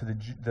reaching out to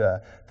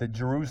the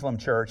Jerusalem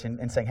church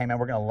and saying, hey man,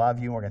 we're going to love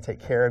you and we're going to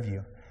take care of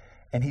you.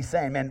 And he's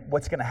saying, man,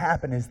 what's going to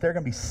happen is they're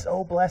going to be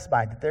so blessed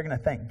by it that they're going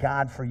to thank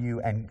God for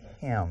you and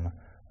Him,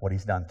 what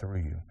He's done through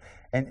you.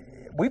 And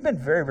we've been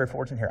very, very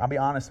fortunate here. I'll be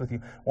honest with you.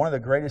 One of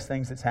the greatest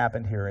things that's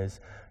happened here is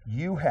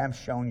you have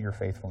shown your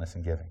faithfulness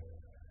in giving.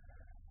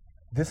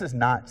 This is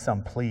not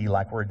some plea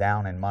like we're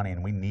down in money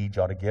and we need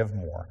y'all to give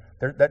more.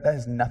 That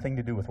has nothing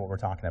to do with what we're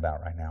talking about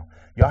right now.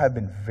 Y'all have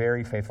been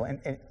very faithful.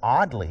 And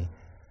oddly,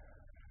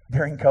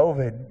 during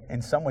COVID,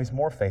 in some ways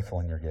more faithful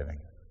in your giving.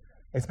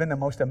 It's been the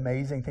most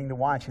amazing thing to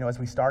watch. As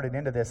we started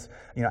into this,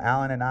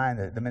 Alan and I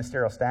and the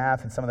ministerial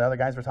staff and some of the other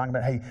guys were talking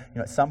about, hey,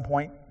 at some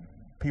point,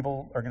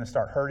 people are going to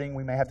start hurting.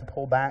 We may have to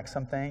pull back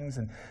some things.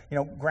 And,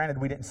 granted,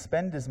 we didn't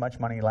spend as much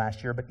money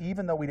last year, but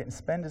even though we didn't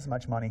spend as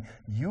much money,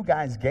 you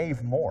guys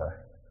gave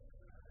more.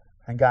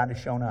 And God has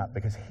shown up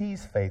because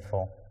He's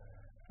faithful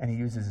and He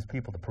uses His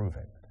people to prove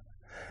it.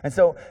 And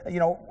so,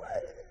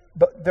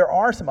 but there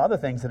are some other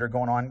things that are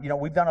going on.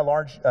 We've done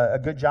a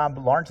good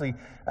job largely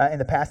in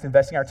the past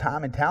investing our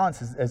time and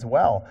talents as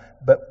well.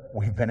 But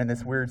we've been in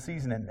this weird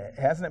season, and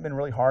hasn't it been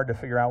really hard to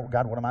figure out,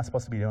 God, what am I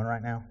supposed to be doing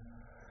right now?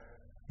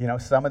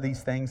 Some of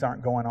these things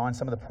aren't going on.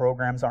 Some of the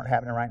programs aren't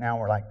happening right now.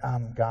 We're like,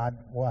 God,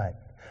 what?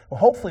 Well,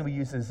 hopefully we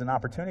use this as an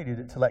opportunity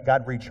to let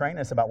God retrain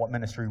us about what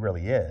ministry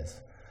really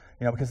is.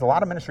 Because a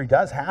lot of ministry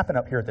does happen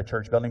up here at the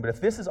church building, but if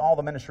this is all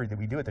the ministry that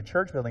we do at the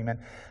church building, man,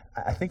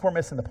 I think we're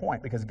missing the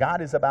point because God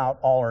is about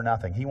all or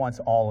nothing. He wants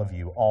all of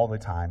you all the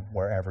time,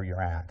 wherever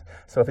you're at.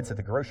 So if it's at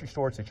the grocery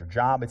store, it's at your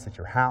job, it's at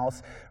your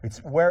house, it's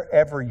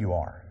wherever you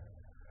are.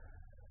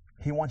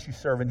 He wants you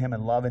serving Him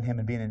and loving Him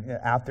and being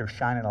out there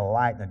shining a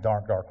light in a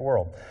dark, dark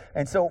world.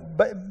 And so,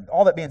 but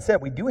all that being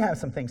said, we do have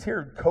some things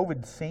here.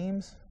 COVID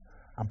seems,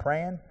 I'm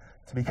praying,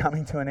 to be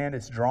coming to an end.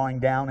 It's drawing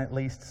down at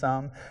least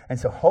some. And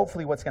so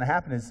hopefully what's going to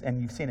happen is,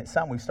 and you've seen it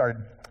some, we've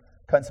started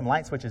cutting some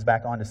light switches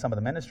back on to some of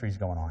the ministries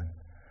going on.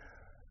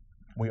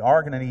 We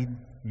are going to need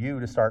you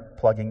to start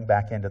plugging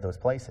back into those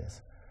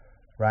places,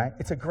 right?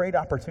 It's a great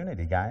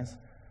opportunity, guys.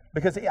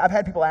 Because I've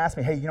had people ask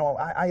me, hey,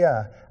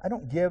 I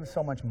don't give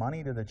so much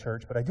money to the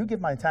church, but I do give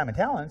my time and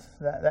talents.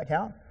 That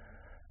count?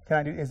 Can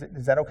I do?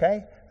 Is that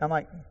okay? And I'm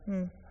like,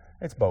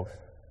 it's both,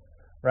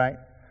 right?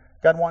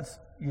 God wants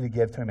you to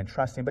give to Him and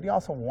trust Him, but He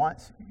also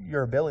wants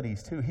your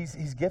abilities too.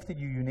 He's gifted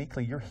you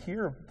uniquely. You're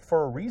here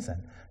for a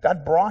reason.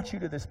 God brought you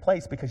to this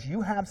place because you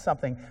have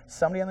something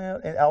somebody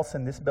else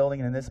in this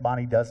building and in this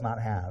body does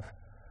not have.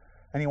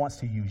 And He wants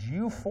to use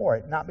you for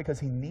it, not because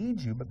He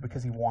needs you, but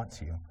because He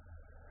wants you.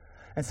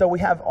 And so we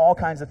have all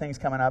kinds of things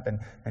coming up,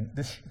 and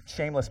this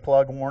shameless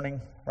plug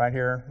warning right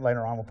here.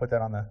 Later on, we'll put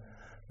that on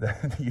the The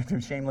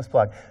YouTube shameless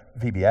plug.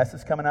 VBS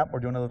is coming up.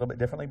 We're doing it a little bit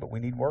differently, but we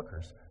need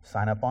workers.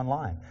 Sign up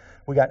online.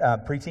 We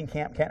got preaching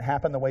camp. Can't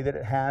happen the way that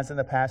it has in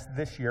the past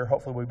this year.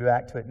 Hopefully we'll be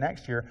back to it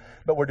next year.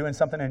 But we're doing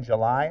something in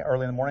July,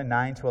 early in the morning,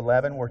 9 to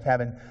 11. We're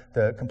having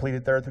the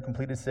completed third through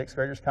completed sixth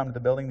graders come to the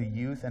building. The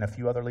youth and a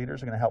few other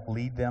leaders are going to help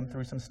lead them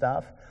through some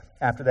stuff.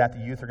 After that,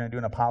 the youth are going to do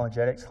an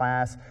apologetics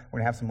class. We're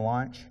going to have some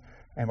lunch,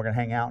 and we're going to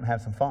hang out and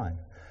have some fun.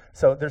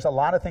 So there's a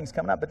lot of things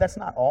coming up, but that's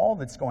not all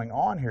that's going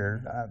on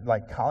here.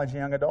 Like college and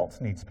young adults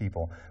needs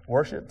people.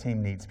 Worship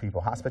team needs people.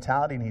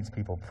 Hospitality needs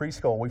people.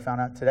 Preschool, we found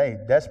out today,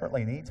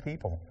 desperately needs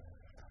people.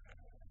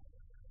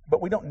 But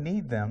we don't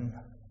need them.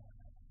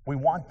 We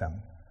want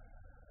them.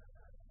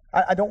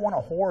 I don't want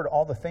to hoard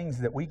all the things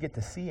that we get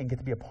to see and get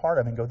to be a part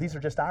of and go, these are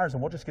just ours,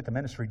 and we'll just get the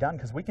ministry done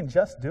because we can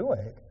just do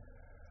it.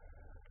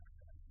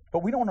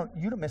 But we don't want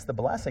you to miss the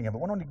blessing of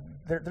it.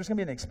 There's going to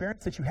be an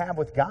experience that you have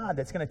with God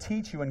that's going to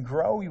teach you and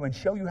grow you and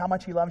show you how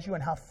much He loves you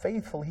and how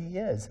faithful He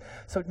is.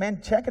 So,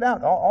 man, check it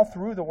out all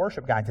through the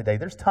worship guide today.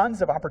 There's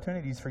tons of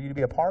opportunities for you to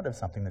be a part of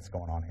something that's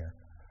going on here.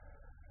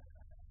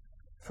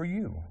 For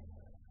you.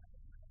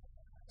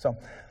 So,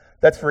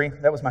 that's free.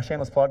 That was my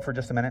shameless plug for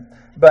just a minute.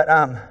 But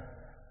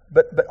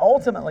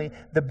ultimately,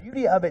 the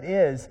beauty of it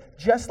is,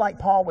 just like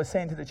Paul was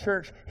saying to the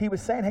church, he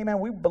was saying, hey, man,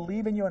 we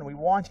believe in you and we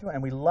want you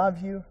and we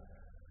love you.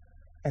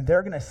 And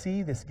they're going to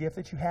see this gift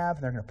that you have,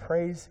 and they're going to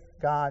praise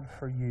God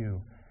for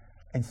you.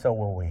 And so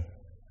will we.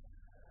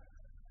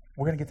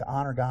 We're going to get to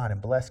honor God and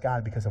bless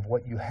God because of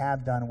what you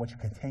have done and what you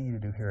continue to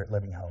do here at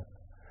Living Hope.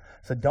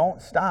 So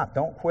don't stop.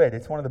 Don't quit.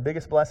 It's one of the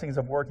biggest blessings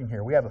of working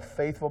here. We have a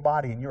faithful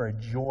body, and you're a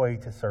joy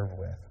to serve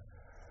with.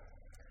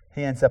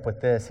 He ends up with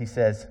this. He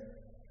says,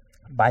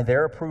 by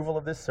their approval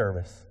of this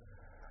service,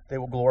 they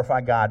will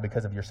glorify God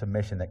because of your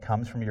submission that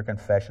comes from your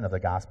confession of the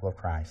gospel of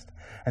Christ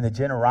and the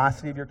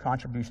generosity of your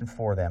contribution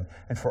for them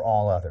and for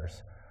all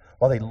others,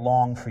 while they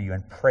long for you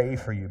and pray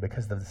for you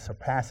because of the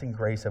surpassing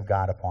grace of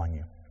God upon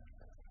you.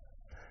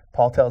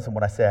 Paul tells them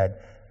what I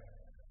said,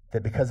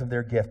 that because of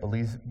their gift,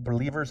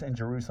 believers in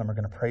Jerusalem are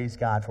going to praise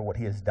God for what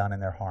He has done in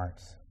their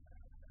hearts.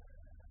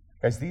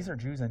 Guys, these are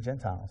Jews and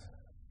Gentiles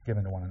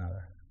given to one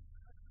another.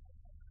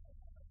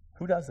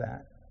 Who does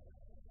that?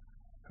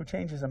 Who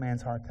changes a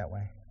man's heart that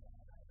way?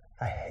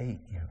 I hate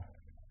you.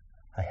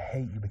 I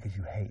hate you because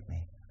you hate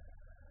me.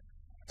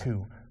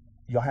 2,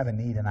 y'all have a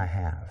need and I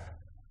have.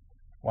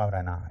 Why would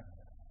I not?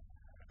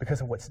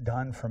 Because of what's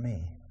done for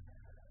me.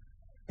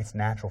 It's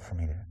natural for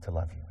me to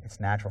love you. It's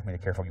natural for me to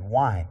care for you.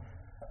 Why?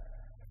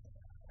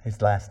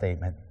 His last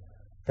statement,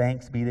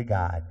 thanks be to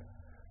God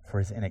for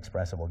His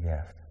inexpressible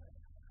gift.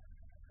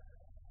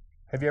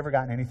 Have you ever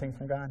gotten anything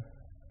from God?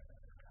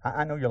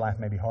 I know your life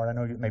may be hard. I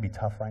know it may be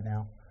tough right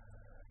now.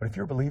 But if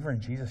you're a believer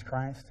in Jesus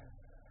Christ,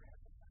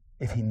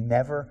 if He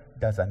never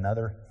does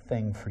another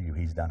thing for you,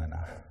 He's done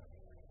enough.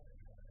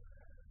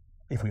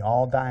 If we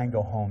all die and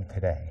go home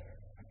today,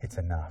 it's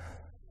enough.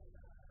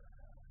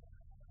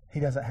 He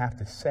doesn't have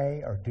to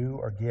say or do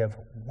or give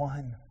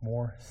one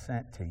more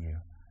cent to you.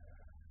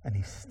 And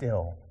He's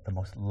still the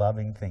most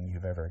loving thing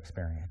you've ever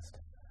experienced.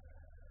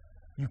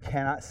 You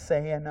cannot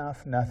say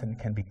enough. Nothing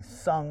can be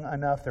sung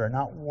enough. There are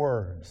not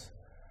words.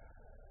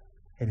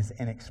 It is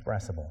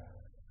inexpressible.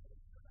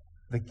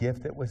 The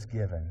gift that was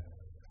given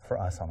for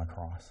us on the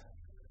cross.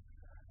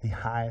 The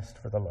highest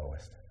for the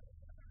lowest.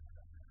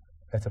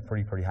 That's a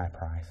pretty high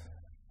price.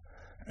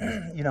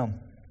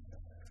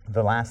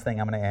 The last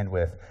thing I'm going to end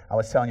with, I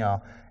was telling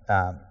y'all,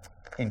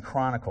 in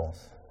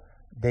Chronicles,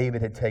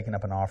 David had taken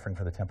up an offering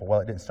for the temple. Well,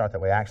 it didn't start that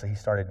way. Actually, he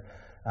started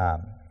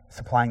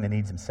supplying the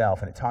needs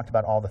himself, and it talked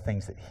about all the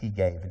things that he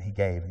gave, and he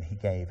gave, and he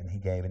gave, and he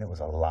gave, and it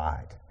was a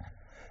lot.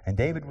 And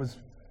David was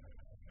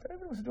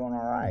doing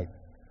all right.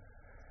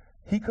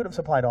 He could have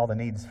supplied all the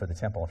needs for the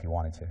temple if he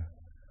wanted to.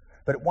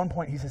 But at one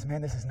point he says,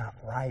 man, this is not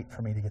right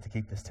for me to get to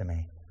keep this to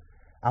me.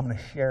 I'm going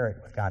to share it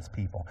with God's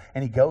people.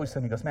 And he goes to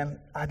them, he goes, man,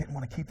 I didn't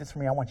want to keep this for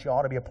me. I want you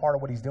all to be a part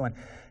of what He's doing.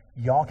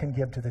 Y'all can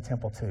give to the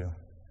temple too.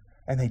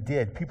 And they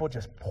did. People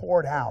just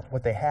poured out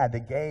what they had. They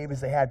gave as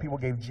they had. People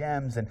gave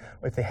gems, and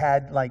if they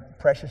had like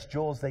precious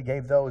jewels, they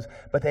gave those.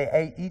 But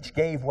they each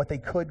gave what they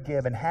could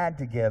give and had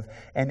to give,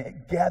 and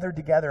it gathered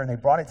together, and they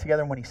brought it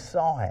together. And when he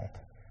saw it,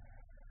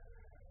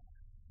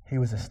 he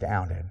was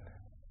astounded.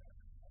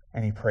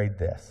 And he prayed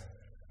this.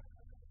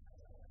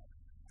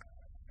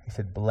 He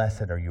said,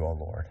 blessed are you, O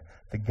Lord,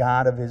 the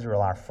God of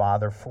Israel, our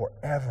Father,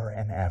 forever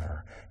and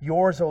ever.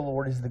 Yours, O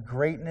Lord, is the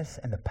greatness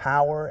and the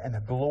power and the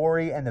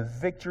glory and the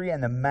victory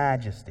and the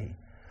majesty.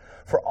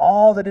 For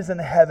all that is in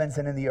the heavens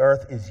and in the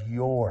earth is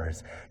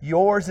yours.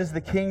 Yours is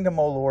the kingdom,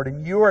 O Lord,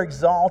 and you are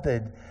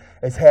exalted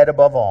as head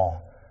above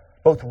all.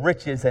 Both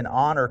riches and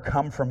honor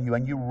come from you,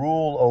 and you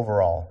rule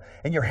over all.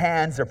 In your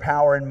hands are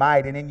power and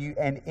might, and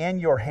in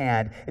your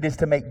hand it is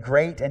to make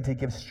great and to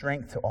give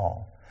strength to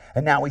all.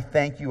 And now we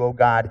thank you, O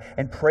God,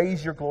 and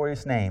praise your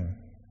glorious name.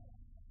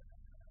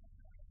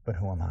 But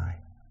who am I?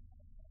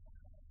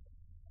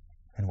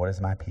 And what is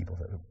my people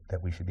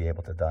that we should be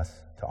able to thus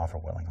to offer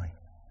willingly?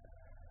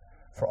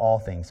 For all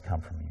things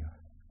come from you.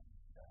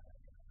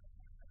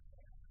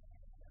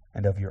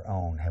 And of your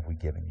own have we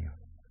given you.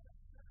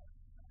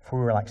 For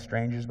we were like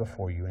strangers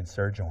before you and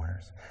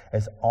sojourners,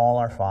 as all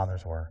our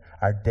fathers were.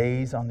 Our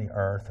days on the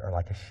earth are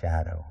like a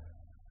shadow,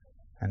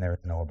 and there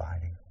is no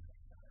abiding.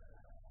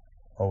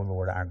 O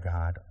Lord our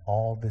God,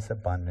 all this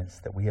abundance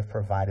that we have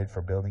provided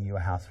for building you a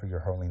house for your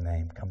holy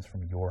name comes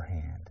from your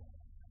hand,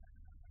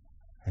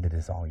 and it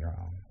is all your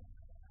own.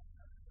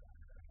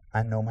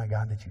 I know, my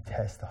God, that you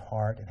test the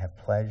heart and have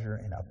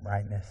pleasure in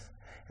uprightness.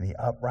 In the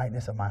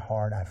uprightness of my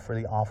heart, I have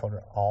freely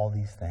offered all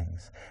these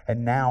things.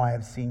 And now I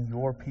have seen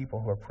your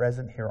people who are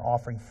present here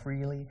offering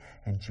freely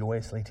and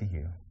joyously to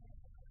you.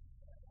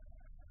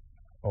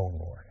 O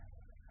Lord,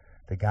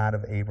 the God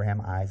of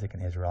Abraham, Isaac,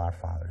 and Israel, our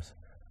fathers,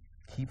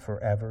 keep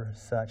forever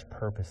such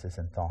purposes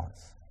and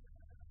thoughts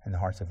in the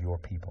hearts of your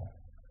people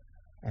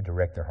and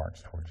direct their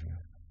hearts towards you.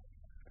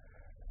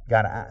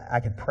 God, I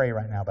can pray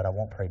right now, but I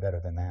won't pray better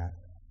than that.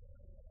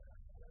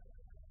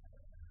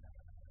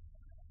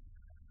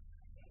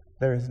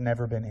 There has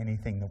never been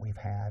anything that we've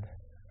had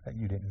that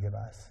you didn't give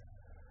us.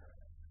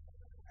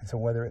 And so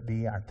whether it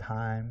be our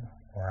time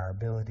or our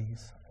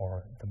abilities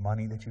or the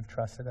money that you've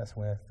trusted us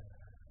with,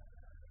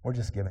 we're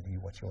just giving to you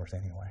what's yours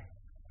anyway.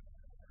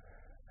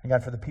 And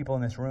God, for the people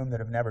in this room that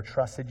have never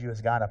trusted you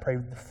as God, I pray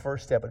the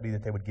first step would be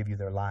that they would give you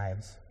their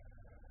lives.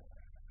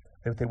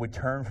 That they would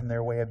turn from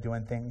their way of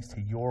doing things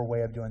to your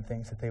way of doing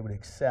things, that they would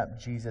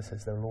accept Jesus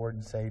as their Lord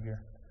and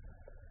Savior.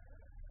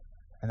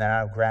 And that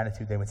out of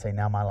gratitude, they would say,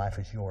 now my life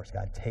is yours,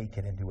 God. Take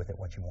it and do with it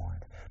what you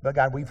want. But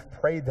God, we've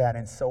prayed that,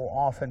 and so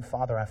often,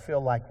 Father, I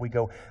feel like we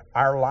go,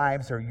 our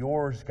lives are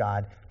yours,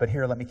 God, but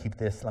here, let me keep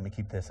this, let me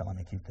keep this, and let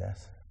me keep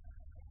this.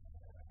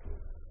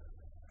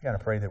 God, I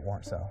pray that it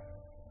weren't so.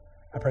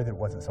 I pray that it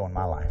wasn't so in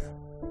my life.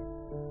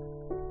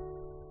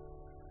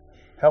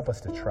 Help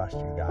us to trust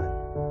you,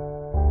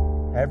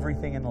 God.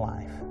 Everything in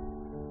life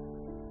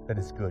that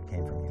is good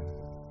came from you,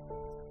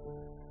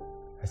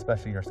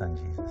 especially your Son,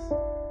 Jesus.